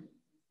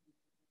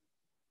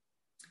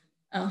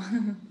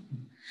 Oh,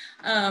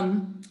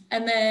 And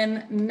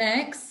then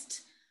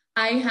next,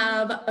 I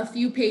have a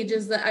few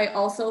pages that I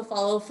also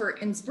follow for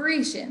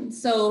inspiration.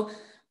 So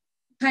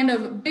kind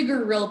of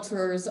bigger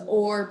realtors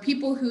or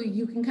people who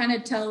you can kind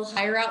of tell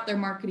hire out their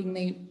marketing.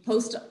 They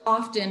post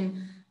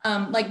often,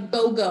 like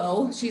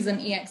GoGo. She's an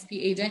EXP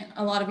agent.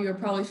 A lot of you are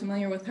probably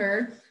familiar with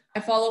her. I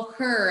follow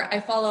her.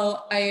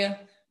 I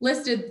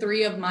listed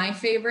 3 of my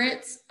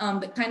favorites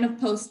that kind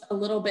of post a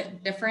little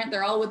bit different.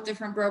 They're all with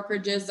different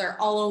brokerages.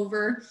 They're all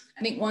over.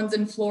 I think one's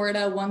in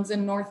Florida, one's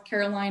in North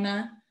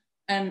Carolina,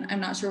 and I'm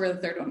not sure where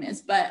the third one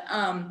is, but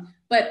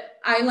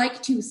I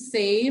like to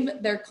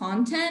save their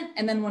content.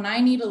 And then when I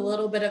need a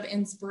little bit of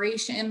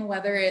inspiration,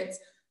 whether it's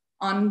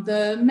on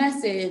the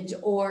message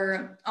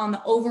or on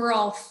the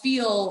overall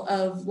feel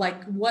of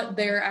like what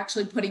they're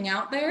actually putting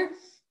out there,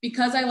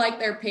 because I like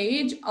their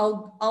page,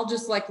 I'll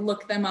just like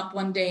look them up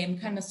one day and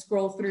kind of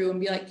scroll through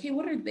and be like, hey,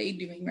 what are they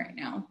doing right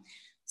now?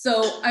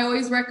 So I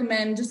always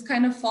recommend just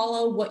kind of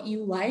follow what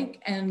you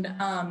like and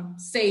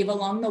save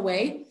along the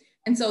way.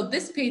 And so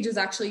this page is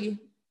actually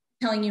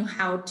telling you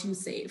how to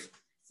save.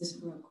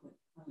 Just real quick.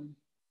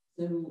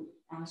 So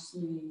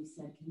Ashley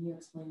said, can you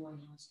explain why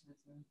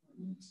hashtags are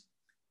important?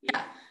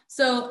 Yeah.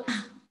 So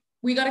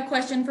we got a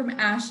question from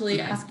Ashley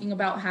asking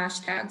about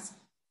hashtags.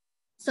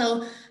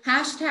 So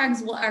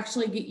hashtags will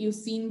actually get you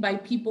seen by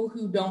people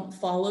who don't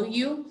follow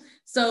you.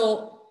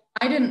 So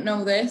I didn't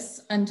know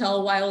this until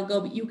a while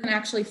ago, but you can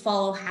actually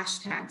follow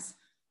hashtags.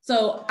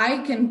 So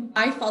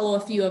I follow a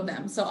few of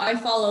them. So I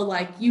follow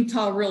like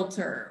Utah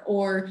Realtor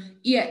or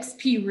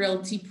EXP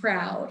Realty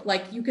Proud.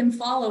 Like you can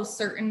follow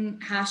certain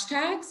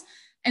hashtags.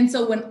 And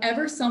so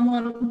whenever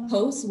someone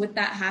posts with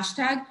that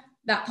hashtag,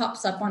 that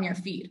pops up on your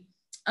feed.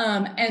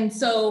 And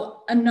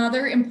so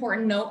another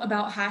important note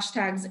about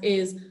hashtags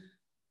is,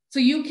 so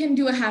you can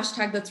do a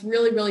hashtag that's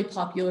really, really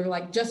popular,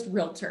 like just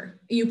realtor.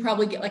 You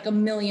probably get like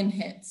 1 million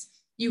hits.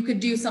 You could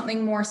do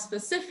something more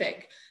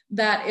specific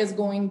that is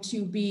going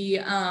to be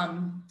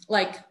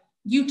like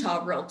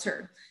Utah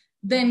Realtor.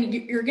 Then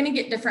you're going to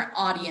get different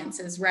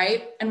audiences,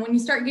 right? And when you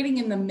start getting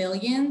in the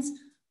millions,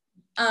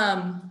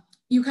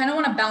 you kind of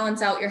want to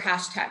balance out your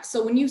hashtags.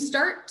 So when you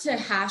start to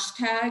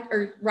hashtag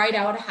or write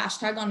out a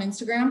hashtag on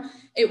Instagram,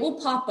 it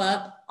will pop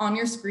up on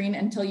your screen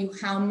and tell you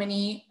how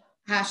many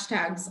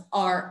hashtags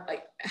are,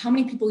 like how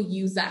many people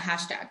use that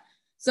hashtag.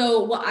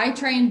 So what I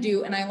try and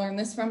do, and I learned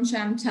this from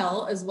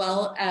Chantel as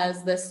well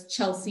as this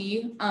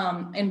Chelsea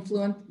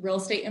real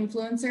estate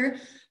influencer,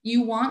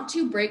 you want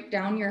to break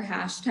down your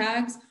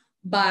hashtags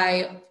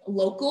by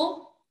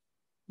local,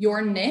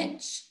 your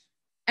niche,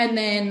 and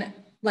then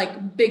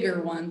like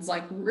bigger ones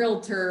like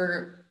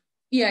realtor,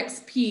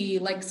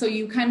 EXP, like, so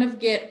you kind of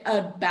get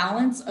a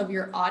balance of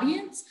your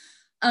audience.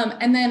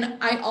 And then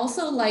I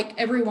also like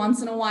every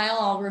once in a while,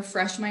 I'll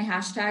refresh my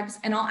hashtags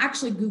and I'll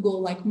actually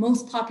Google like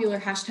most popular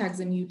hashtags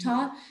in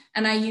Utah.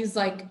 And I use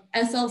like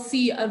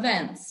SLC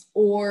events,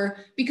 or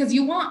because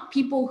you want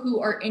people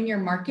who are in your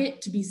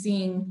market to be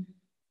seeing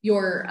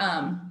your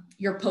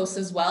posts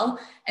as well.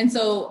 And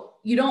so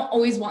you don't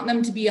always want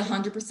them to be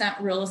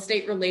 100% real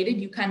estate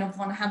related. You kind of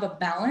want to have a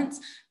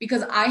balance,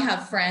 because I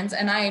have friends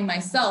and I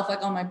myself,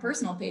 like on my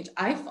personal page,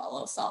 I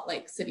follow Salt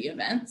Lake City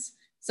events.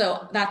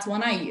 So that's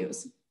one I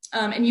use.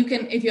 And you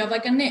can, if you have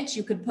like a niche,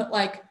 you could put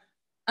like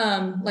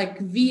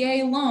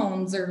VA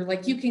loans, or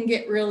like you can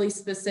get really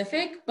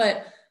specific,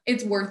 but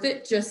it's worth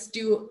it. Just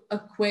do a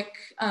quick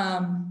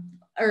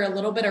or a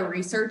little bit of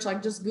research,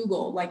 like just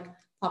Google like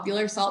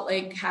popular Salt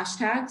Lake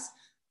hashtags.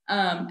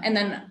 And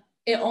then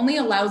it only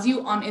allows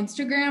you on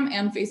Instagram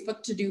and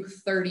Facebook to do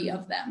 30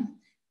 of them.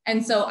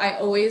 And so I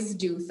always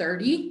do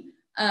 30.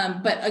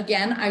 But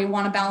again, I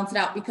want to balance it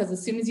out, because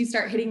as soon as you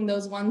start hitting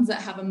those ones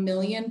that have 1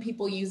 million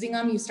people using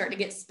them, you start to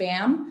get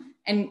spam,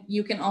 and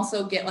you can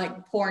also get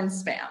like porn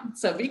spam.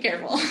 So be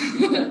careful,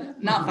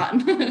 not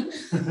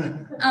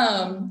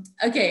fun.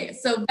 Okay,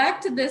 so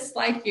back to this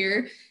slide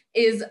here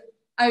is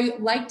I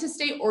like to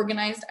stay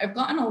organized. I've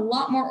gotten a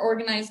lot more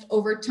organized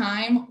over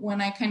time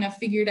when I kind of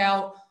figured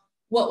out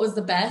what was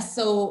the best.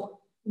 So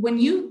when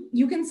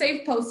you can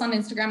save posts on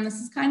Instagram,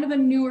 this is kind of a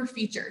newer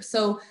feature.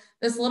 So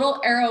this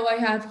little arrow I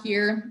have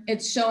here,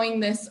 it's showing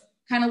this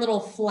kind of little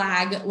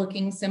flag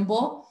looking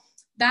symbol.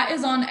 That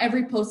is on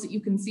every post that you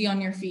can see on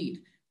your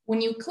feed.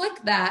 When you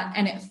click that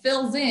and it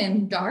fills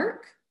in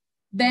dark,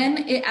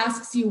 then it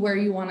asks you where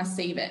you want to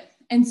save it.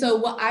 And so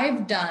what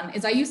I've done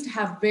is I used to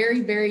have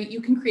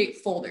you can create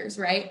folders,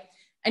 right?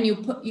 And you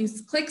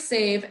click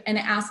save and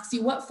it asks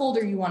you what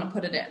folder you want to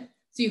put it in.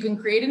 So you can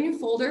create a new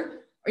folder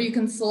or you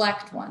can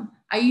select one.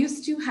 I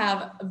used to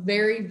have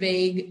very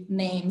vague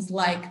names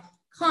like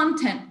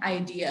content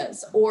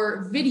ideas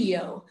or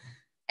video.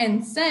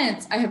 And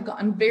since I have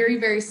gotten very,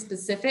 very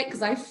specific,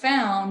 because I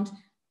found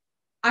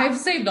I've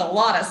saved a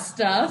lot of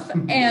stuff.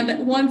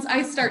 And once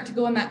I start to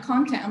go in that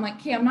content, I'm like,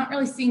 okay, I'm not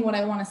really seeing what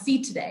I want to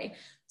see today.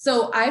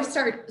 So I've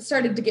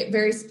started to get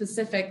very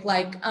specific,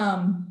 like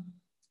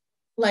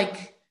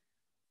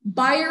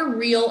buyer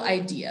real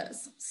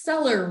ideas,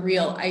 seller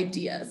real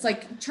ideas,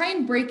 like try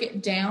and break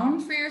it down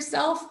for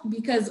yourself,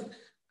 because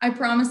I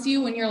promise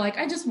you, when you're like,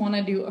 I just want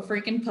to do a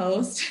freaking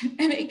post,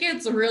 and it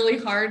gets really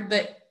hard,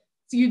 that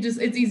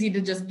it's easy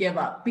to just give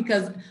up,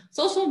 because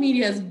social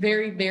media is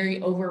very,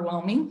 very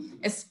overwhelming,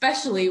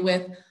 especially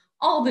with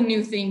all the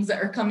new things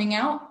that are coming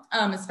out,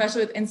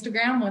 especially with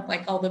Instagram, with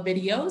like all the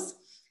videos.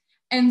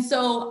 And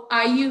so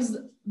I use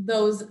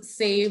those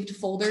saved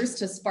folders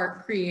to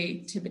spark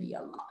creativity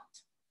a lot.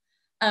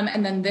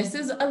 And then this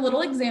is a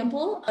little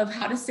example of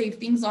how to save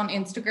things on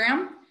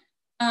Instagram.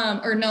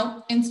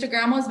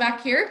 Instagram was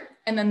back here.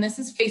 And then this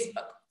is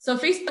Facebook. So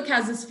Facebook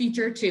has this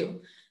feature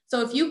too.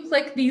 So if you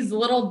click these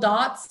little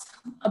dots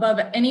above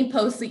any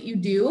post that you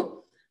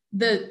do,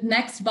 the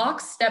next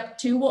box, step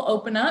 2, will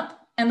open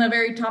up, and the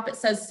very top it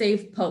says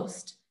save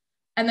post.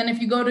 And then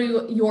if you go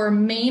to your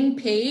main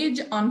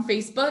page on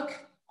Facebook,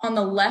 on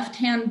the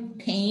left-hand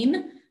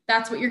pane,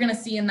 that's what you're gonna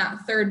see in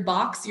that third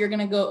box. You're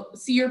gonna go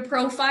see your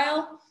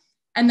profile,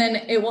 and then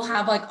it will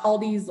have like all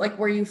these, like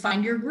where you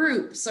find your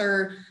groups,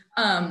 or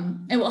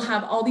it will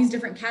have all these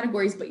different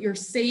categories, but your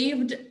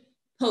saved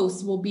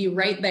posts will be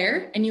right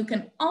there. And you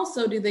can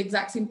also do the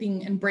exact same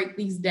thing and break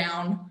these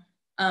down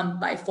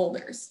by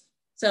folders.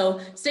 So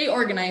stay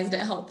organized,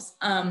 it helps.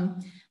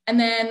 And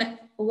then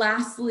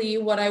lastly,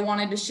 what I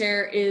wanted to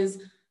share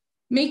is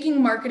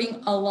making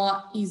marketing a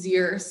lot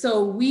easier.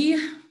 So we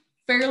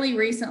fairly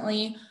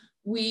recently,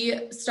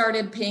 we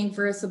started paying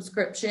for a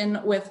subscription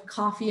with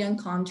Coffee and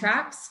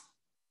Contracts.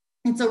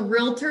 It's a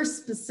realtor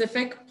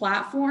specific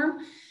platform,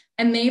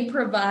 and they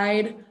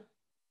provide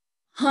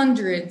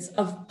hundreds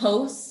of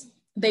posts.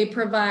 They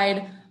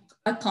provide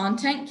a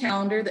content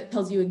calendar that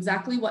tells you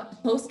exactly what to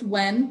post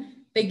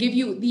when. They give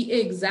you the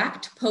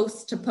exact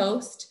post to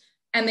post,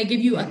 and they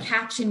give you a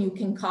caption you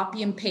can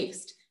copy and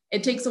paste.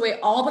 It takes away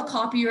all the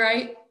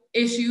copyright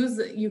issues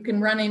that you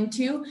can run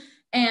into.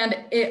 And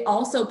it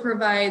also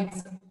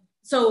provides,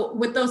 so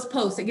with those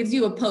posts, it gives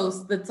you a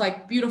post that's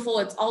like beautiful,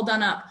 it's all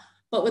done up.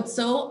 But what's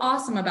so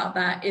awesome about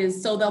that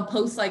is, so they'll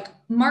post like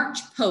March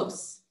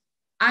posts.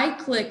 I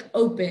click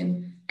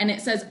open and it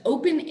says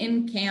open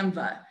in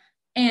Canva,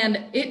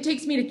 and it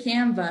takes me to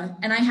Canva,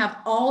 and I have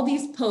all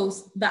these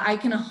posts that I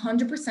can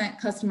 100%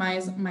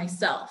 customize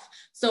myself.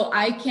 So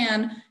I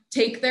can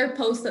take their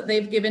post that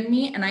they've given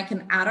me, and I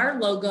can add our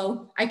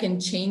logo. I can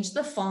change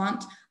the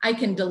font. I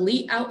can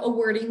delete out a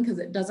wording because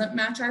it doesn't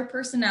match our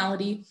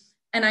personality,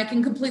 and I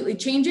can completely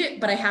change it,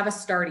 but I have a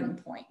starting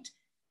point.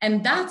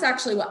 And that's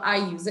actually what I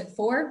use it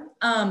for.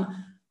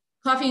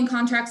 Coffee and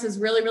Contracts is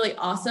really, really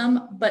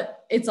awesome,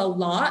 but it's a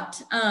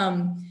lot.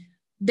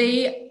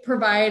 They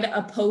provide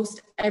a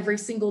post every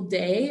single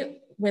day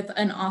with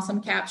an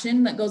awesome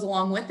caption that goes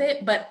along with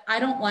it, but I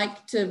don't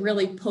like to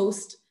really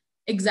post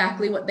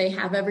exactly what they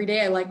have every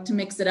day. I like to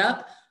mix it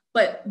up,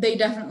 but they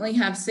definitely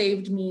have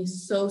saved me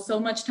so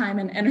much time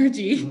and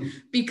energy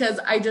because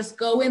I just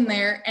go in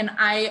there, and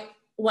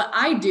what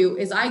I do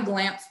is I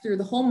glance through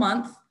the whole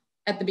month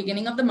at the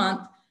beginning of the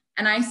month,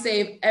 and I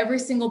save every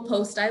single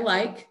post I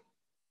like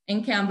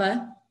in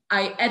Canva.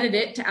 I edit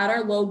it to add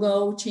our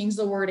logo, change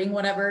the wording,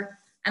 whatever,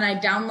 and I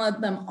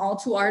download them all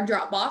to our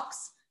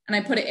Dropbox, and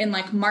I put it in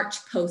like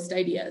March post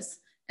ideas.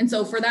 And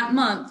so for that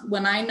month,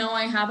 when I know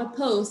I have a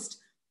post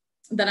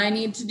that I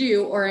need to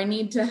do, or I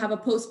need to have a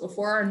post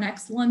before our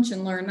next lunch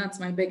and learn, that's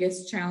my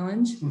biggest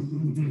challenge.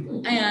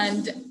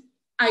 And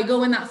I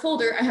go in that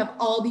folder, I have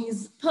all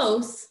these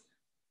posts,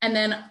 and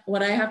then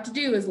what I have to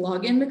do is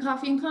log into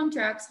Coffee and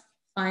Contracts,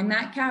 find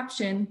that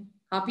caption,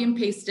 copy and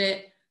paste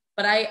it.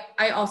 But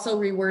I also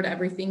reword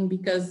everything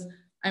because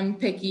I'm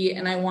picky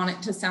and I want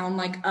it to sound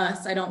like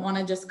us. I don't want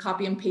to just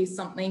copy and paste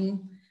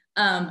something.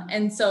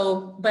 And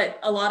so, but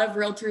a lot of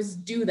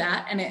realtors do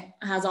that, and it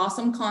has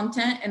awesome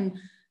content, and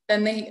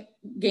then they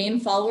gain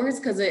followers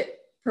because it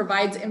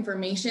provides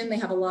information. They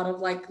have a lot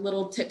of like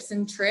little tips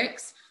and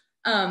tricks.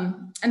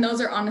 And those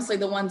are honestly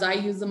the ones I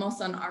use the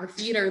most on our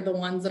feed, are the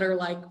ones that are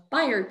like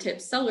buyer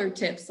tips, seller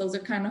tips. Those are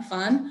kind of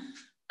fun.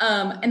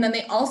 And then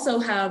they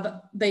also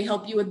they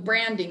help you with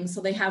branding.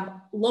 So they have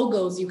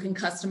logos you can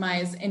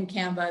customize in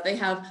Canva. They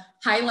have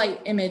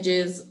highlight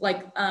images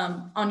like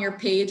on your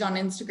page on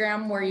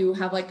Instagram, where you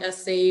have like a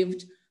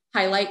saved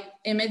highlight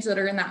image that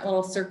are in that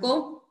little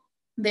circle.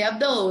 They have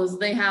those.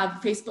 They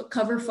have Facebook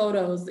cover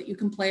photos that you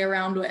can play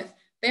around with.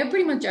 They have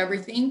pretty much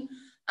everything.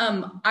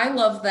 I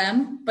love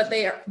them, but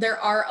there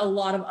are a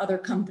lot of other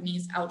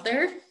companies out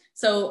there.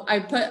 So I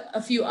put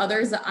a few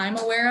others that I'm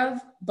aware of,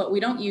 but we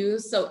don't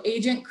use. So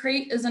Agent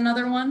Crate is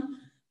another one.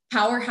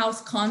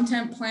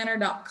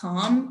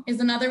 PowerhouseContentPlanner.com is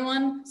another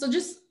one. So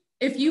just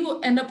if you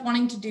end up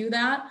wanting to do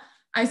that,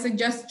 I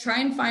suggest try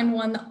and find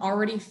one that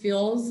already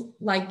feels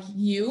like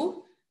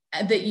you,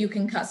 that you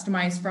can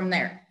customize from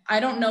there. I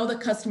don't know the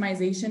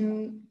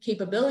customization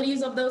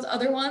capabilities of those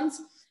other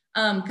ones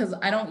because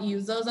I don't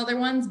use those other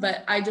ones,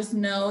 but I just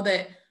know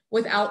that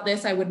without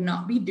this, I would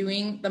not be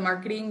doing the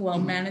marketing while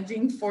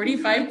managing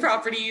 45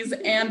 properties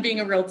and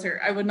being a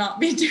realtor. I would not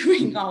be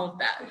doing all of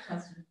that.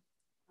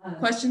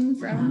 Question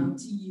from?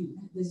 To you.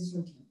 This is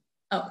from Kim.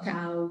 Oh, okay.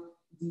 How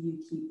do you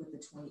keep with the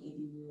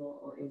 20/80 rule,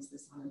 or is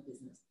this on a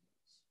business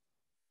page?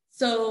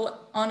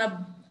 So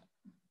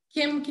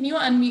Kim, can you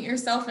unmute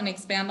yourself and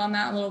expand on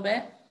that a little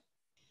bit?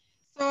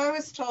 So I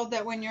was told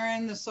that when you're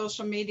in the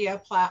social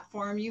media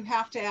platform, you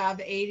have to have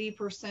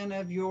 80%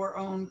 of your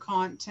own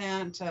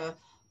content,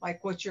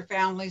 like what your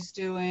family's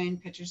doing,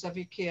 pictures of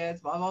your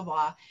kids, blah, blah,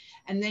 blah.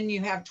 And then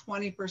you have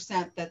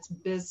 20% that's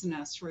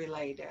business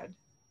related.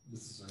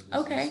 This is our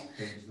business Okay.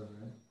 page though,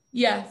 right?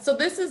 Yeah, so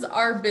this is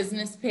our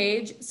business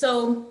page.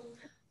 So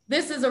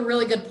this is a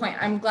really good point.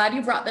 I'm glad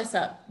you brought this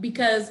up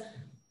because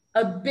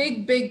a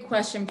big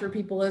question for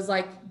people is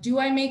like, do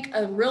I make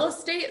a real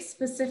estate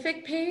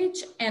specific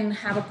page and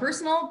have a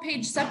personal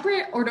page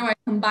separate, or do I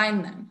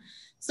combine them?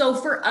 So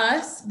for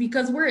us,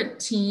 because we're a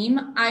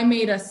team, I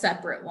made a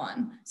separate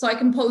one. So I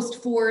can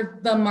post for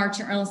the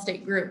Marchant Real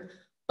Estate Group,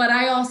 but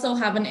I also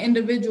have an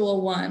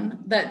individual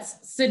one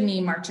that's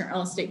Sydney Marchant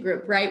Real Estate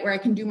Group, right? Where I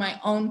can do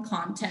my own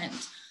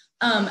content.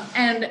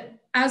 And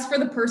as for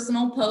the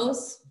personal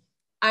posts,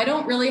 I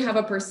don't really have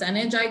a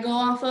percentage I go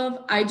off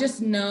of. I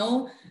just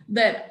know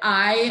that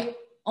I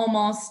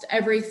almost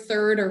every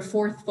third or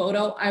fourth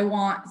photo, I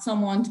want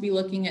someone to be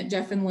looking at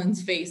Jeff and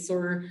Lynn's face,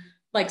 or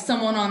like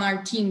someone on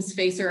our team's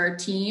face, or our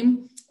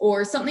team,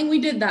 or something we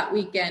did that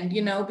weekend,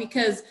 you know,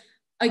 because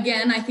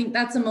again, I think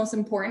that's the most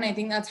important. I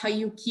think that's how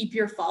you keep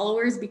your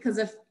followers, because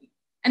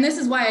and this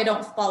is why I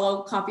don't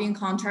follow copy and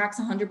contracts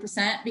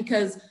 100%,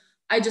 because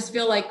I just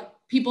feel like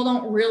people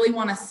don't really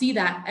want to see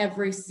that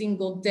every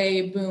single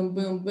day, boom,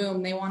 boom,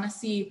 boom. They want to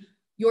see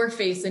your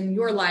face and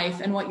your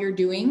life and what you're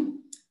doing.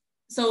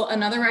 So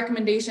another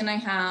recommendation I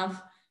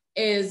have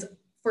is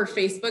for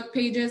Facebook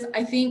pages.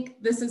 I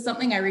think this is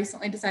something I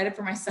recently decided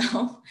for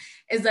myself,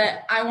 is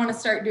that I want to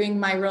start doing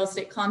my real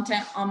estate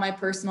content on my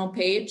personal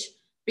page,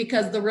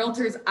 because the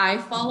realtors I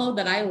follow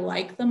that I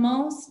like the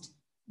most,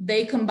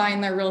 they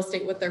combine their real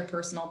estate with their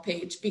personal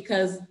page,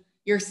 because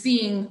you're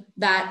seeing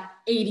that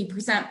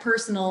 80%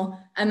 personal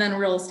and then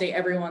real estate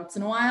every once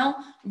in a while,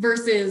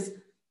 versus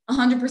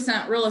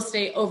 100% real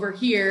estate over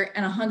here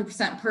and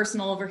 100%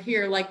 personal over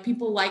here. Like,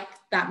 people like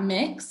that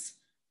mix.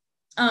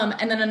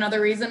 And then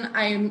another reason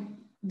I'm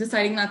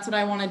deciding that's what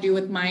I want to do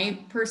with my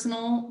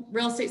personal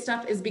real estate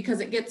stuff is because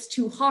it gets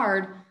too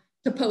hard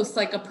to post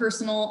like a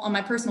personal on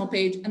my personal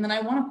page, and then I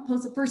want to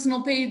post a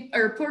personal page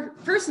or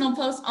personal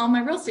post on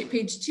my real estate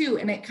page too,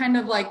 and it kind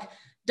of like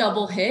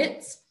double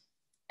hits.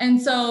 And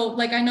so,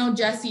 like, I know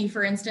Jessie,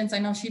 for instance, I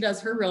know she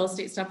does her real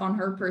estate stuff on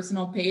her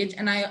personal page,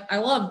 and I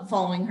love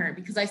following her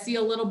because I see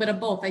a little bit of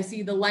both. I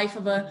see the life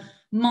of a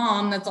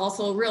mom that's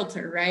also a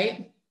realtor,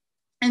 right?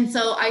 And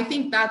so I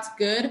think that's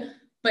good.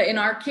 But in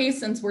our case,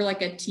 since we're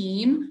like a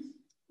team,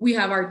 we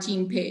have our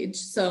team page.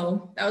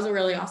 So that was a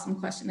really awesome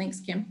question. Thanks,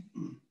 Kim.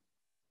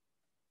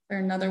 Or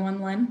another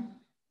one, Lynn?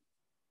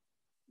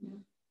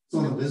 So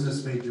on the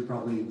business page, you're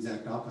probably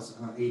exact opposite,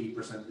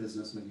 80%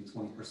 business, maybe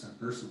 20%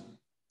 personal.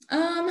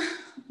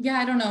 Yeah,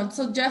 I don't know.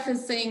 So Jeff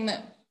is saying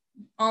that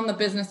on the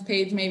business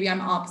page, maybe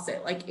I'm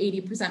opposite, like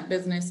 80%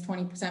 business,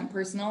 20%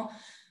 personal.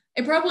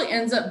 It probably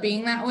ends up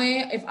being that way.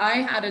 If I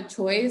had a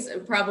choice,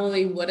 it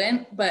probably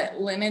wouldn't, but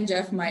Lynn and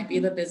Jeff might be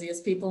the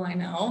busiest people I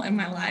know in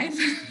my life.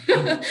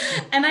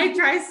 And I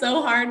try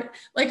so hard.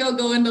 Like, I'll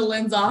go into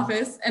Lynn's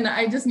office and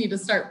I just need to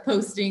start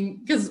posting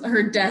because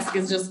her desk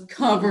is just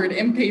covered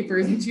in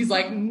papers and she's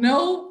like,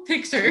 no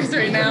pictures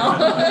right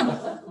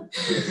now.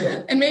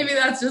 And maybe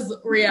that's just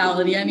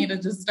reality. I need to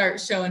just start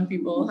showing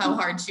people how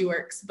hard she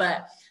works.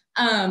 But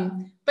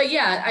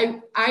yeah,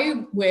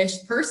 I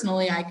wish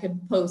personally I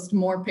could post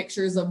more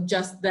pictures of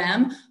just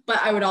them, but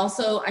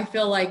I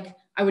feel like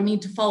I would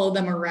need to follow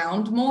them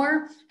around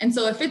more. And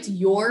so if it's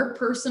your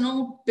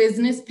personal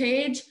business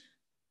page,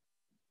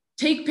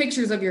 take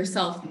pictures of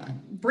yourself,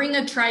 bring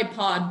a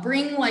tripod,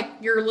 bring like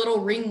your little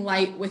ring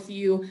light with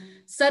you,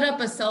 set up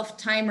a self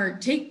timer,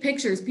 take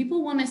pictures.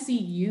 People want to see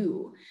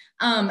you.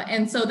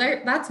 And so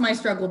that's my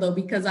struggle though,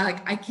 because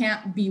I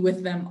can't be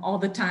with them all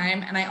the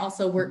time. And I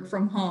also work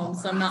from home.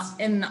 So I'm not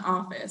in the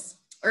office,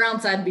 or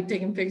else I'd be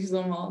taking pictures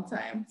of them all the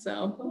time.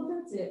 So. Well,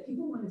 that's it.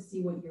 People want to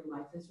see what your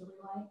life is really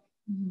like.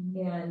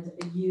 Mm-hmm. And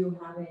you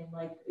having,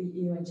 like,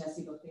 you and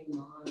Jessie both being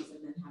moms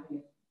and then having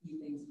a few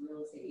things as a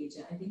real estate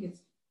agent. I think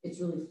it's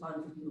really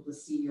fun for people to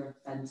see your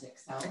authentic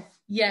self.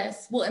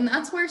 Yes. Well, and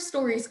that's where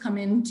stories come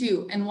in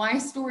too, and why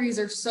stories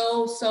are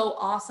so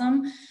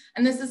awesome.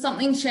 And this is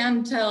something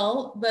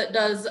Chantel that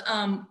does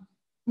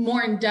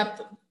more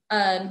in-depth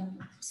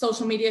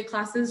social media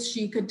classes,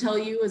 she could tell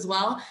you as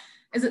well,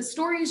 is that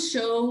stories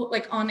show,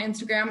 like on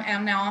Instagram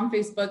and now on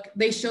Facebook,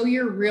 they show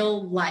your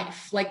real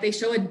life. Like, they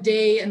show a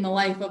day in the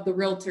life of the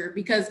realtor,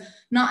 because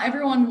not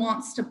everyone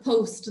wants to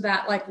post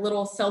that like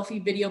little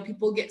selfie video.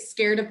 People get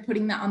scared of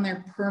putting that on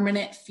their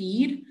permanent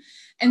feed.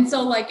 And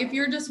so, like, if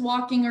you're just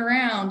walking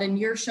around and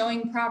you're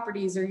showing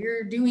properties or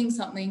you're doing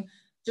something,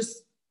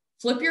 just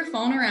flip your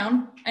phone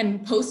around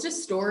and post a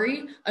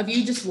story of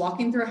you just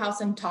walking through a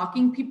house and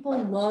talking. People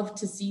love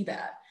to see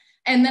that.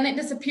 And then it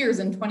disappears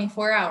in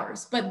 24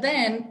 hours. But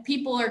then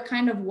people are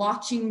kind of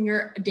watching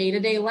your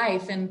day-to-day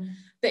life and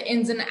the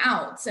ins and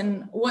outs.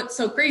 And what's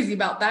so crazy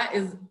about that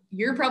is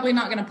you're probably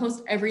not going to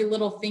post every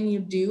little thing you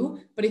do.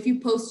 But if you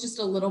post just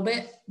a little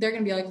bit, they're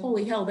going to be like,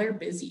 holy hell, they're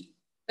busy.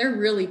 they're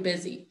really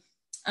busy.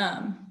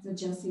 So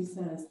Jessie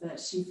says that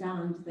she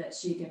found that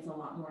she gets a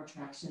lot more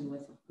traction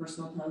with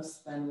personal posts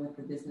than with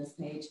the business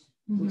page,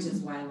 which is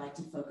why I like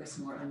to focus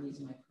more on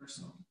using my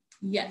personal.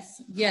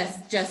 Yes,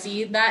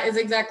 Jessie, that is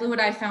exactly what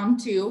I found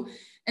too.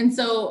 And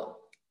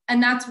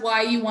that's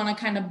why you want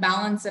to kind of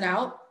balance it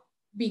out,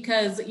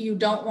 because you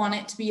don't want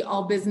it to be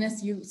all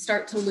business. You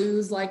start to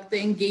lose like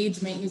the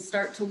engagement, you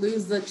start to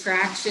lose the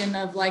traction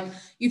of like,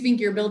 you think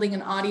you're building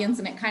an audience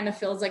and it kind of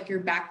feels like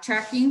you're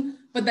backtracking,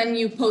 but then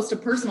you post a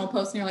personal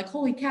post and you're like,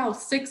 holy cow,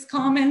 6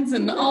 comments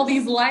and all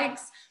these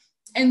likes.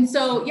 And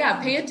so,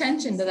 yeah, pay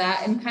attention to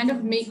that and kind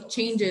of make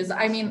changes.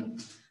 I mean,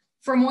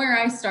 from where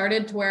I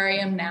started to where I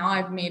am now,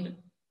 I've made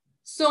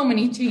so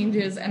many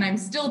changes and I'm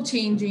still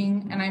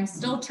changing and I'm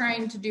still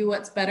trying to do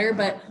what's better.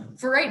 But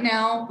for right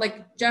now,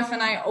 like Jeff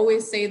and I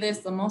always say this,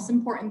 the most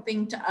important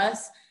thing to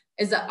us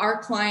is that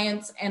our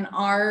clients and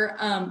our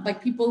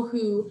like people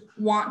who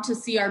want to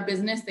see our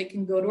business, they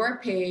can go to our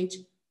page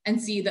and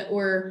see that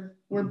we're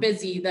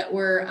busy, that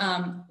we're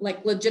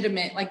like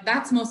legitimate. Like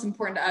that's most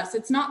important to us.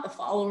 It's not the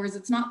followers,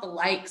 it's not the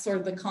likes or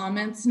the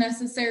comments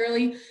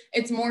necessarily.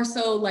 It's more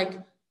so like,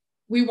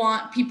 we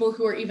want people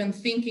who are even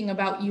thinking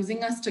about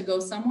using us to go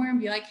somewhere and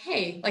be like,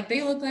 hey, like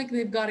they look like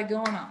they've got it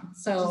going on.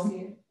 So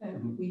we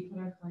put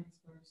our clients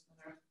first, and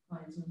our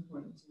clients are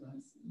important to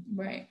us.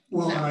 Right.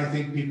 Well, and I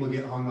think people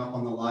get hung up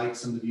on the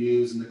likes and the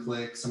views and the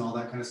clicks and all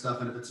that kind of stuff.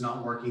 And if it's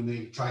not working,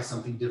 they try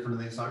something different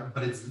and they start,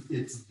 but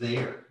it's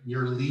there.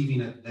 You're leaving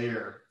it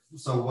there.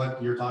 So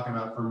what you're talking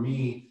about for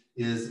me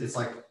is it's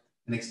like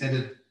an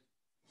extended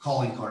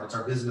calling card. It's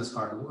our business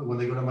card. When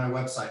they go to my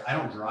website, I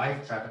don't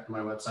drive traffic to my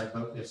website,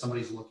 but if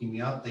somebody's looking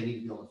me up, they need to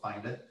be able to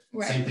find it.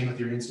 Right. Same thing with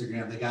your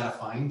Instagram. They got to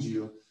find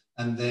you.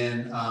 And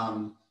then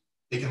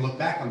they can look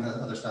back on the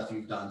other stuff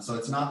you've done. So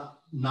it's not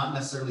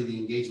necessarily the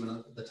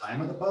engagement at the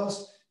time of the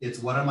post. It's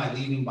what am I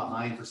leaving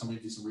behind for somebody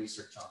to do some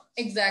research on.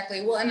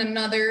 Exactly. Well, and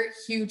another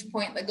huge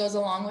point that goes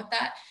along with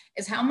that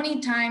is how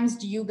many times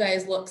do you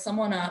guys look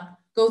someone up,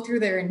 go through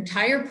their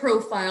entire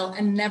profile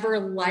and never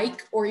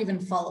like or even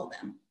follow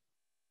them?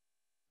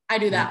 I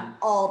do that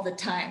all the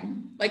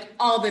time, like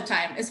all the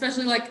time,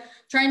 especially like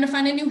trying to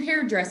find a new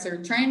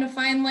hairdresser, trying to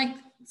find like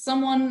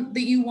someone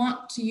that you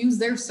want to use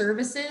their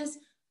services.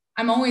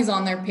 I'm always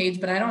on their page,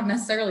 but I don't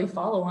necessarily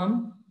follow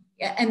them.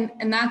 Yeah,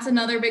 and that's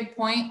another big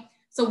point.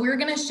 So we're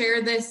going to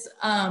share this.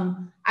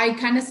 I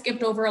kind of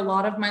skipped over a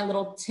lot of my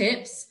little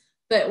tips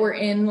that were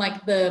in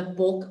like the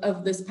bulk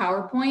of this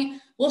PowerPoint.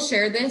 We'll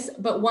share this,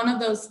 but one of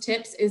those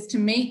tips is to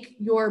make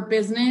your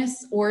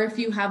business, or if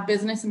you have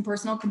business and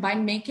personal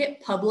combined, make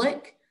it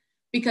public,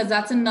 because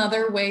that's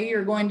another way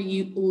you're going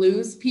to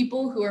lose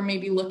people who are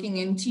maybe looking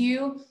into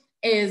you.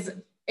 Is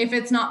if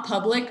it's not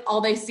public, all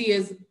they see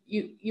is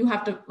you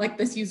have to, like,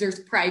 this user's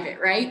private,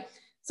 right?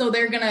 So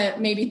they're going to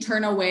maybe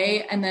turn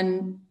away. And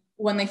then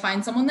when they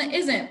find someone that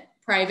isn't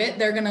private,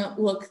 they're going to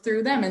look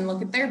through them and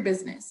look at their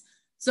business.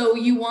 So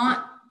you want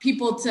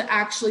people to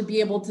actually be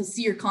able to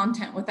see your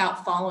content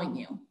without following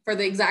you, for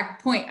the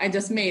exact point I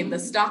just made, the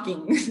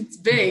stalking. It's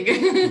big.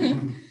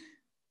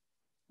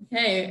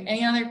 Okay,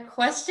 any other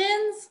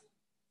questions?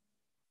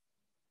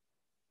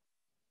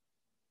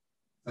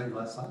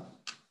 Last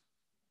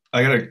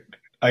slide.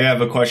 I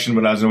have a question,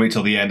 but I was gonna wait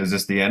till the end. Is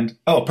this the end?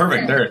 Oh,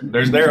 perfect.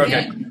 There's there.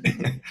 Okay.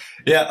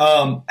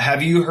 Yeah.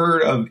 Have you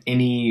heard of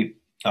any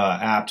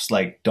apps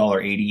like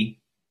 $1.80?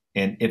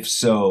 And if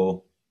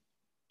so,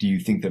 do you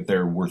think that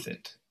they're worth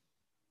it?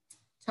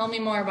 Tell me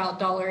more about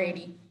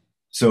 $1.80.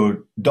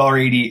 So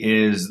 $1.80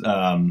 is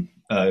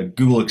a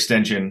Google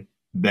extension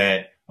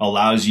that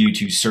allows you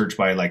to search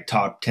by like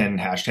top 10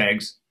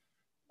 hashtags,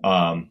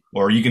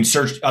 or you can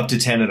search up to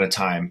 10 at a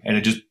time, and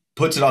it just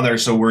puts it on there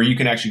so where you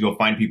can actually go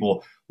find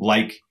people,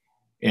 like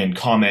and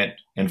comment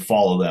and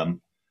follow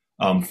them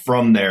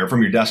from there,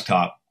 from your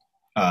desktop.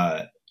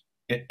 And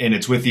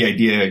it's with the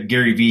idea,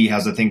 Gary Vee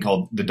has a thing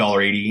called the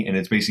 $1.80, and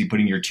it's basically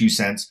putting your 2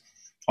 cents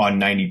on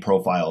 90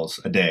 profiles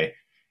a day.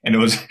 And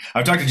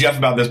I've talked to Jeff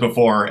about this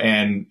before,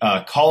 and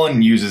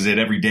Colin uses it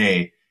every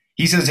day.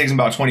 He says it takes him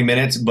about 20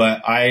 minutes,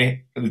 but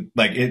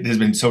it has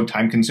been so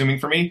time consuming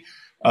for me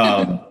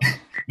that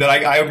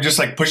I just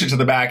like push it to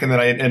the back, and then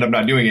I end up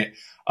not doing it.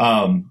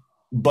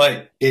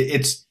 But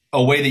it's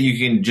a way that you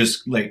can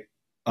just like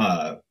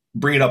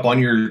bring it up on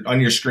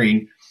your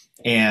screen,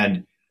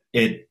 and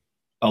it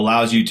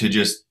allows you to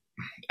just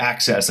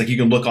access, like you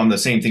can look on the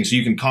same thing, so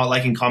you can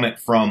like and comment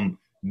from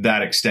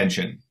that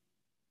extension.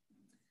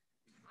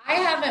 I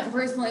haven't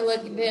personally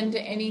looked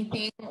into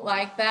anything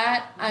like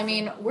that. I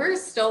mean, we're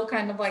still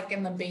kind of like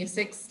in the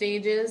basic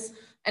stages,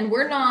 and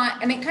we're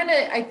not, and it kind of,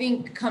 I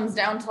think, comes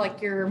down to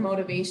like your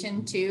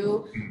motivation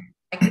too.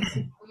 Like,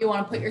 you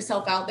want to put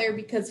yourself out there,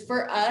 because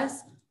for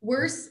us,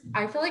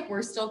 I feel like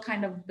we're still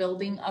kind of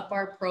building up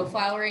our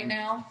profile right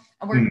now,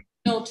 and we're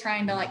still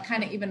trying to like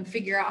kind of even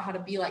figure out how to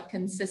be like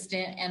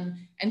consistent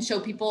and show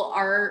people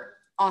our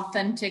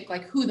authentic,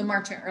 like who the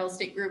Marchant Real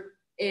Estate Group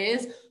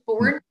is. But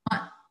we're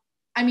not,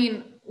 I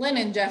mean, Lynn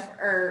and Jeff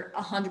are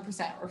 100%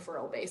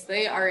 referral based.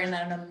 They are in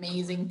an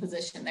amazing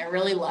position. They're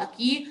really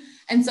lucky.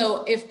 And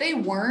so if they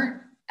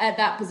weren't, at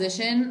that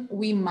position,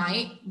 we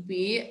might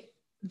be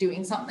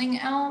doing something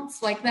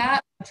else like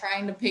that,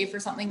 trying to pay for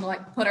something to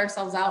like put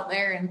ourselves out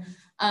there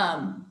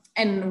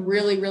and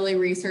really, really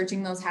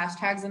researching those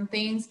hashtags and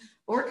things.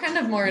 But we're kind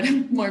of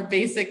more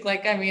basic.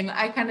 Like, I mean,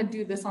 I kind of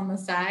do this on the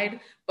side,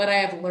 but I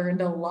have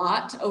learned a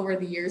lot over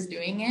the years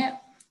doing it.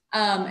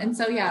 And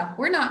so, yeah,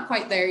 we're not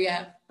quite there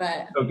yet,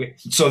 but. Okay.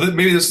 So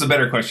maybe this is a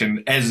better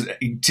question. As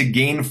to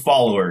gain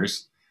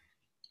followers,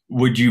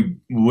 would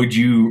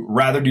you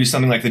rather do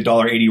something like the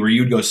 $1.80 where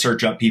you'd go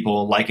search up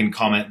people, like and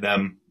comment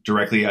them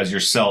directly as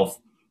yourself,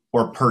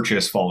 or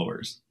purchase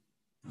followers?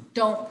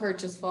 Don't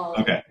purchase followers.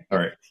 Okay. All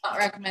right. I don't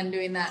recommend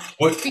doing that.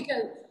 What?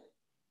 Because,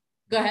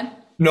 go ahead.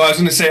 No, I was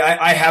going to say,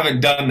 I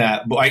haven't done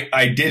that, but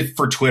I did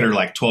for Twitter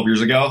like 12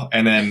 years ago.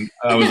 And then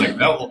I was like,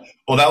 that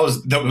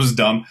was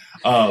dumb.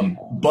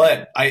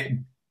 But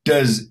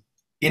does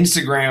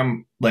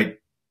Instagram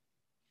like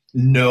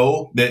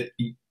know that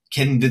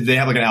did they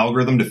have like an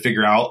algorithm to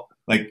figure out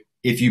like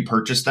if you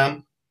purchase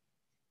them?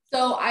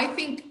 So I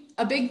think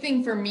a big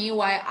thing for me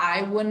why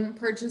I wouldn't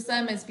purchase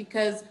them is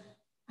because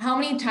how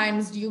many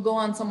times do you go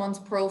on someone's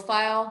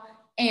profile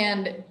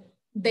and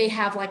they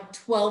have like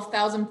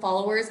 12,000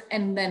 followers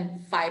and then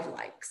 5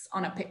 likes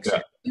on a picture?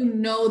 Yeah. You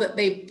know that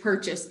they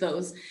purchased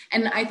those.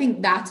 And I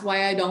think that's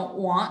why I don't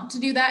want to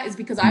do that, is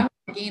because I want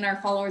to gain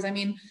our followers. I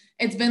mean,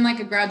 it's been like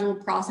a gradual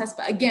process,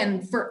 but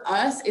again, for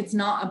us, it's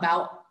not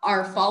about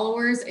our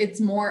followers.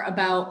 It's more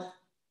about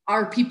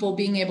our people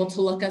being able to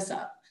look us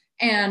up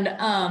and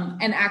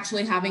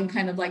actually having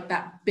kind of like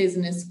that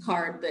business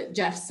card that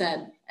Jeff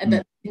said, and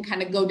that can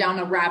kind of go down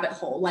a rabbit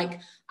hole. Like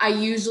I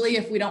usually,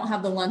 if we don't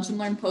have the Lunch and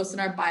Learn post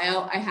in our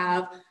bio,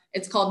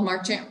 it's called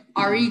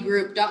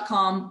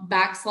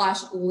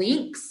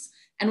marchantregroup.com/links.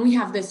 And we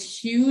have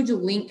this huge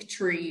link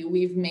tree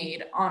we've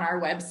made on our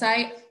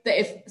website that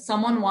if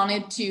someone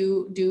wanted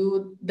to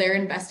do their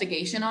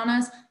investigation on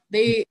us,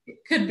 they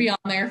could be on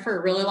there for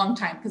a really long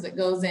time, because it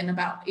goes in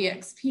about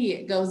EXP,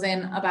 it goes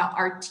in about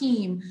our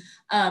team,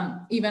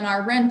 even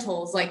our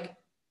rentals. Like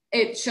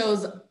it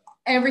shows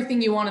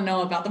everything you want to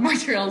know about the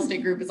March Real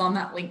Estate Group is on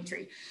that link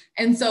tree.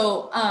 And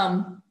so,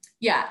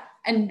 yeah,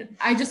 and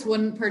I just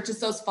wouldn't purchase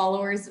those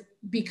followers,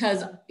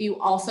 because you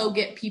also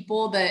get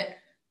people that,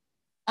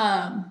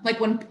 like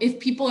if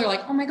people are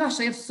like, oh my gosh,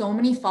 they have so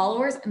many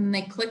followers, and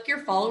they click your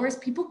followers,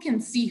 people can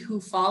see who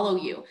follow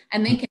you,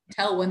 and they can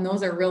tell when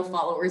those are real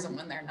followers and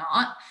when they're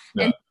not.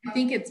 Yeah. And I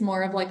think it's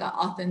more of like an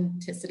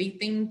authenticity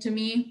thing to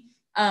me.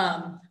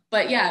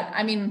 But yeah,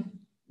 I mean,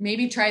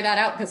 maybe try that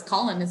out, because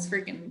Colin is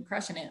freaking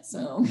crushing it.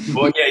 So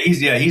well,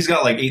 he's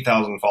got like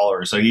 8,000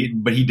 followers. So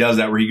he does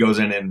that where he goes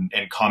in and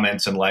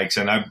comments and likes.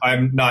 And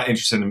I'm not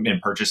interested in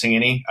purchasing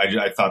any.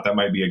 I thought that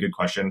might be a good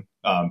question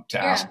to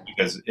ask,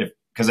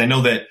 because I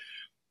know that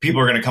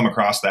people are going to come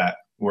across that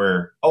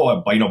where,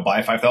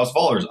 buy 5,000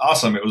 followers.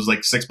 Awesome. It was like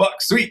 $6.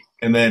 Sweet.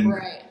 And then,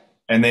 right.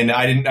 And then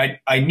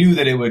I knew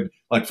that it would,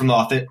 like, from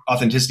the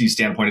authenticity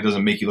standpoint, it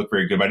doesn't make you look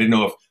very good, but I didn't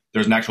know if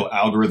there's an actual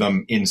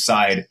algorithm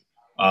inside.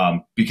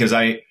 Because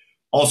I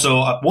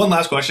also, one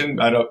last question,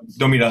 I don't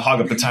mean to hog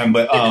up the time,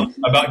 but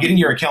about getting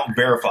your account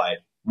verified.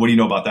 What do you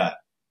know about that?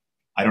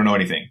 I don't know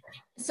anything.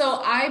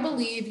 So I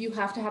believe you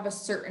have to have a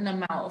certain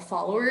amount of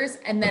followers,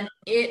 and then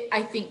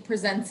I think,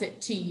 presents it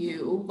to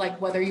you,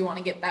 like whether you want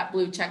to get that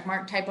blue check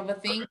mark type of a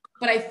thing.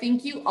 But I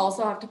think you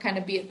also have to kind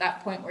of be at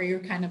that point where you're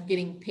kind of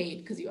getting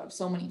paid because you have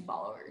so many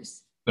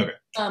followers. Okay.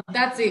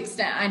 That's the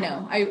extent I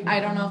know.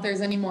 I don't know if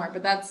there's any more,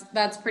 but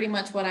that's pretty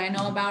much what I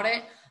know about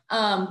it.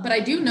 But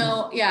I do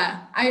know,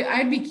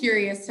 I'd be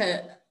curious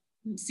to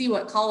see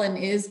what Colin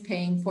is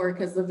paying for,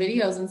 because the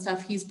videos and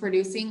stuff he's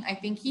producing, I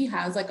think he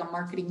has like a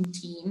marketing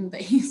team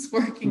that he's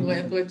working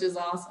with, which is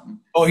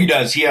awesome. Oh, he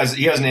does. He has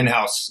an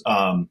in-house,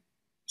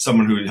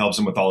 someone who helps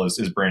him with all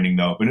his branding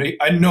though. But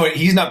I know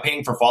he's not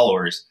paying for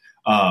followers.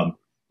 No.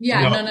 He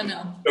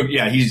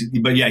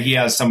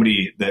has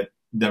somebody that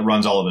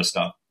runs all of this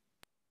stuff.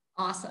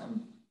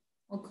 Awesome.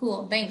 Well,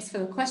 cool. Thanks for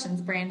the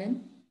questions,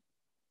 Brandon.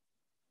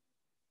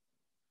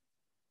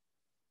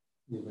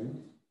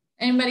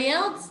 Anybody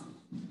else?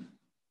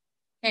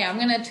 Hey, I'm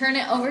going to turn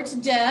it over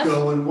to Jeff.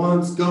 Going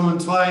once, going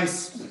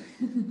twice.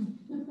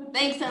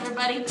 Thanks,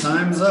 everybody.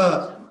 Time's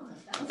up.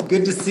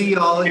 Good to see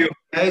all of you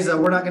guys.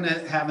 We're not going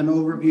to have an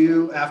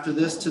overview after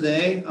this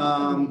today.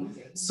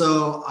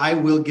 So I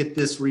will get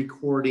this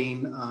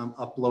recording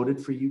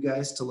uploaded for you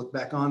guys to look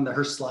back on.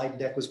 Her slide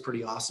deck was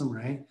pretty awesome,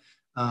 right?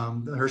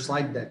 Her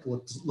slide deck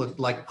looked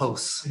like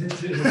posts.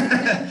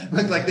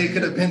 Looked like they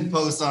could have been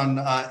posts on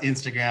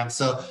Instagram.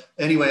 So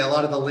anyway, a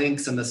lot of the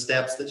links and the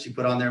steps that she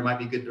put on there might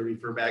be good to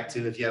refer back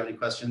to if you have any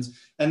questions.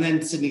 And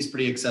then Sydney's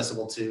pretty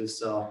accessible too.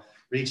 So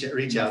reach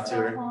out to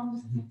her.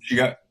 She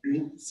got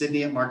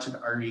Sydney at Marchant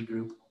RE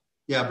Group.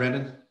 Yeah,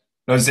 Brendan.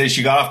 I would say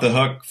she got off the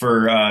hook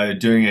for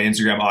doing an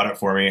Instagram audit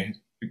for me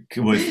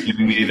with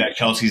giving me that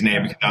Kelsey's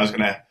name, because I was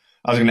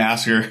gonna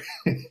ask her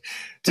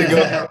to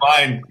go for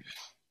mine.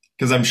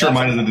 Because I'm sure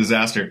mine is a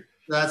disaster.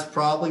 That's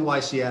probably why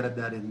she added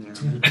that in there.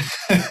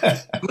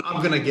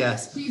 I'm going to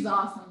guess. She's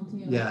awesome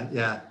too.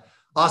 Yeah.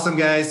 Awesome,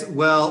 guys.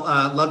 Well,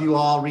 love you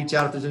all. Reach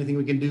out if there's anything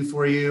we can do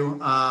for you.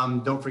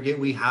 Don't forget,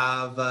 we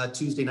have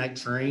Tuesday night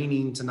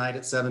training tonight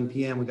at 7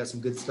 p.m. We got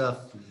some good stuff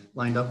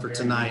lined up for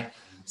tonight.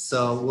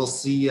 So we'll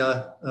see you,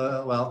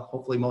 well,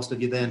 hopefully most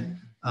of you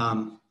then.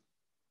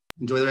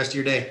 Enjoy the rest of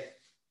your day.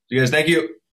 You guys, thank you.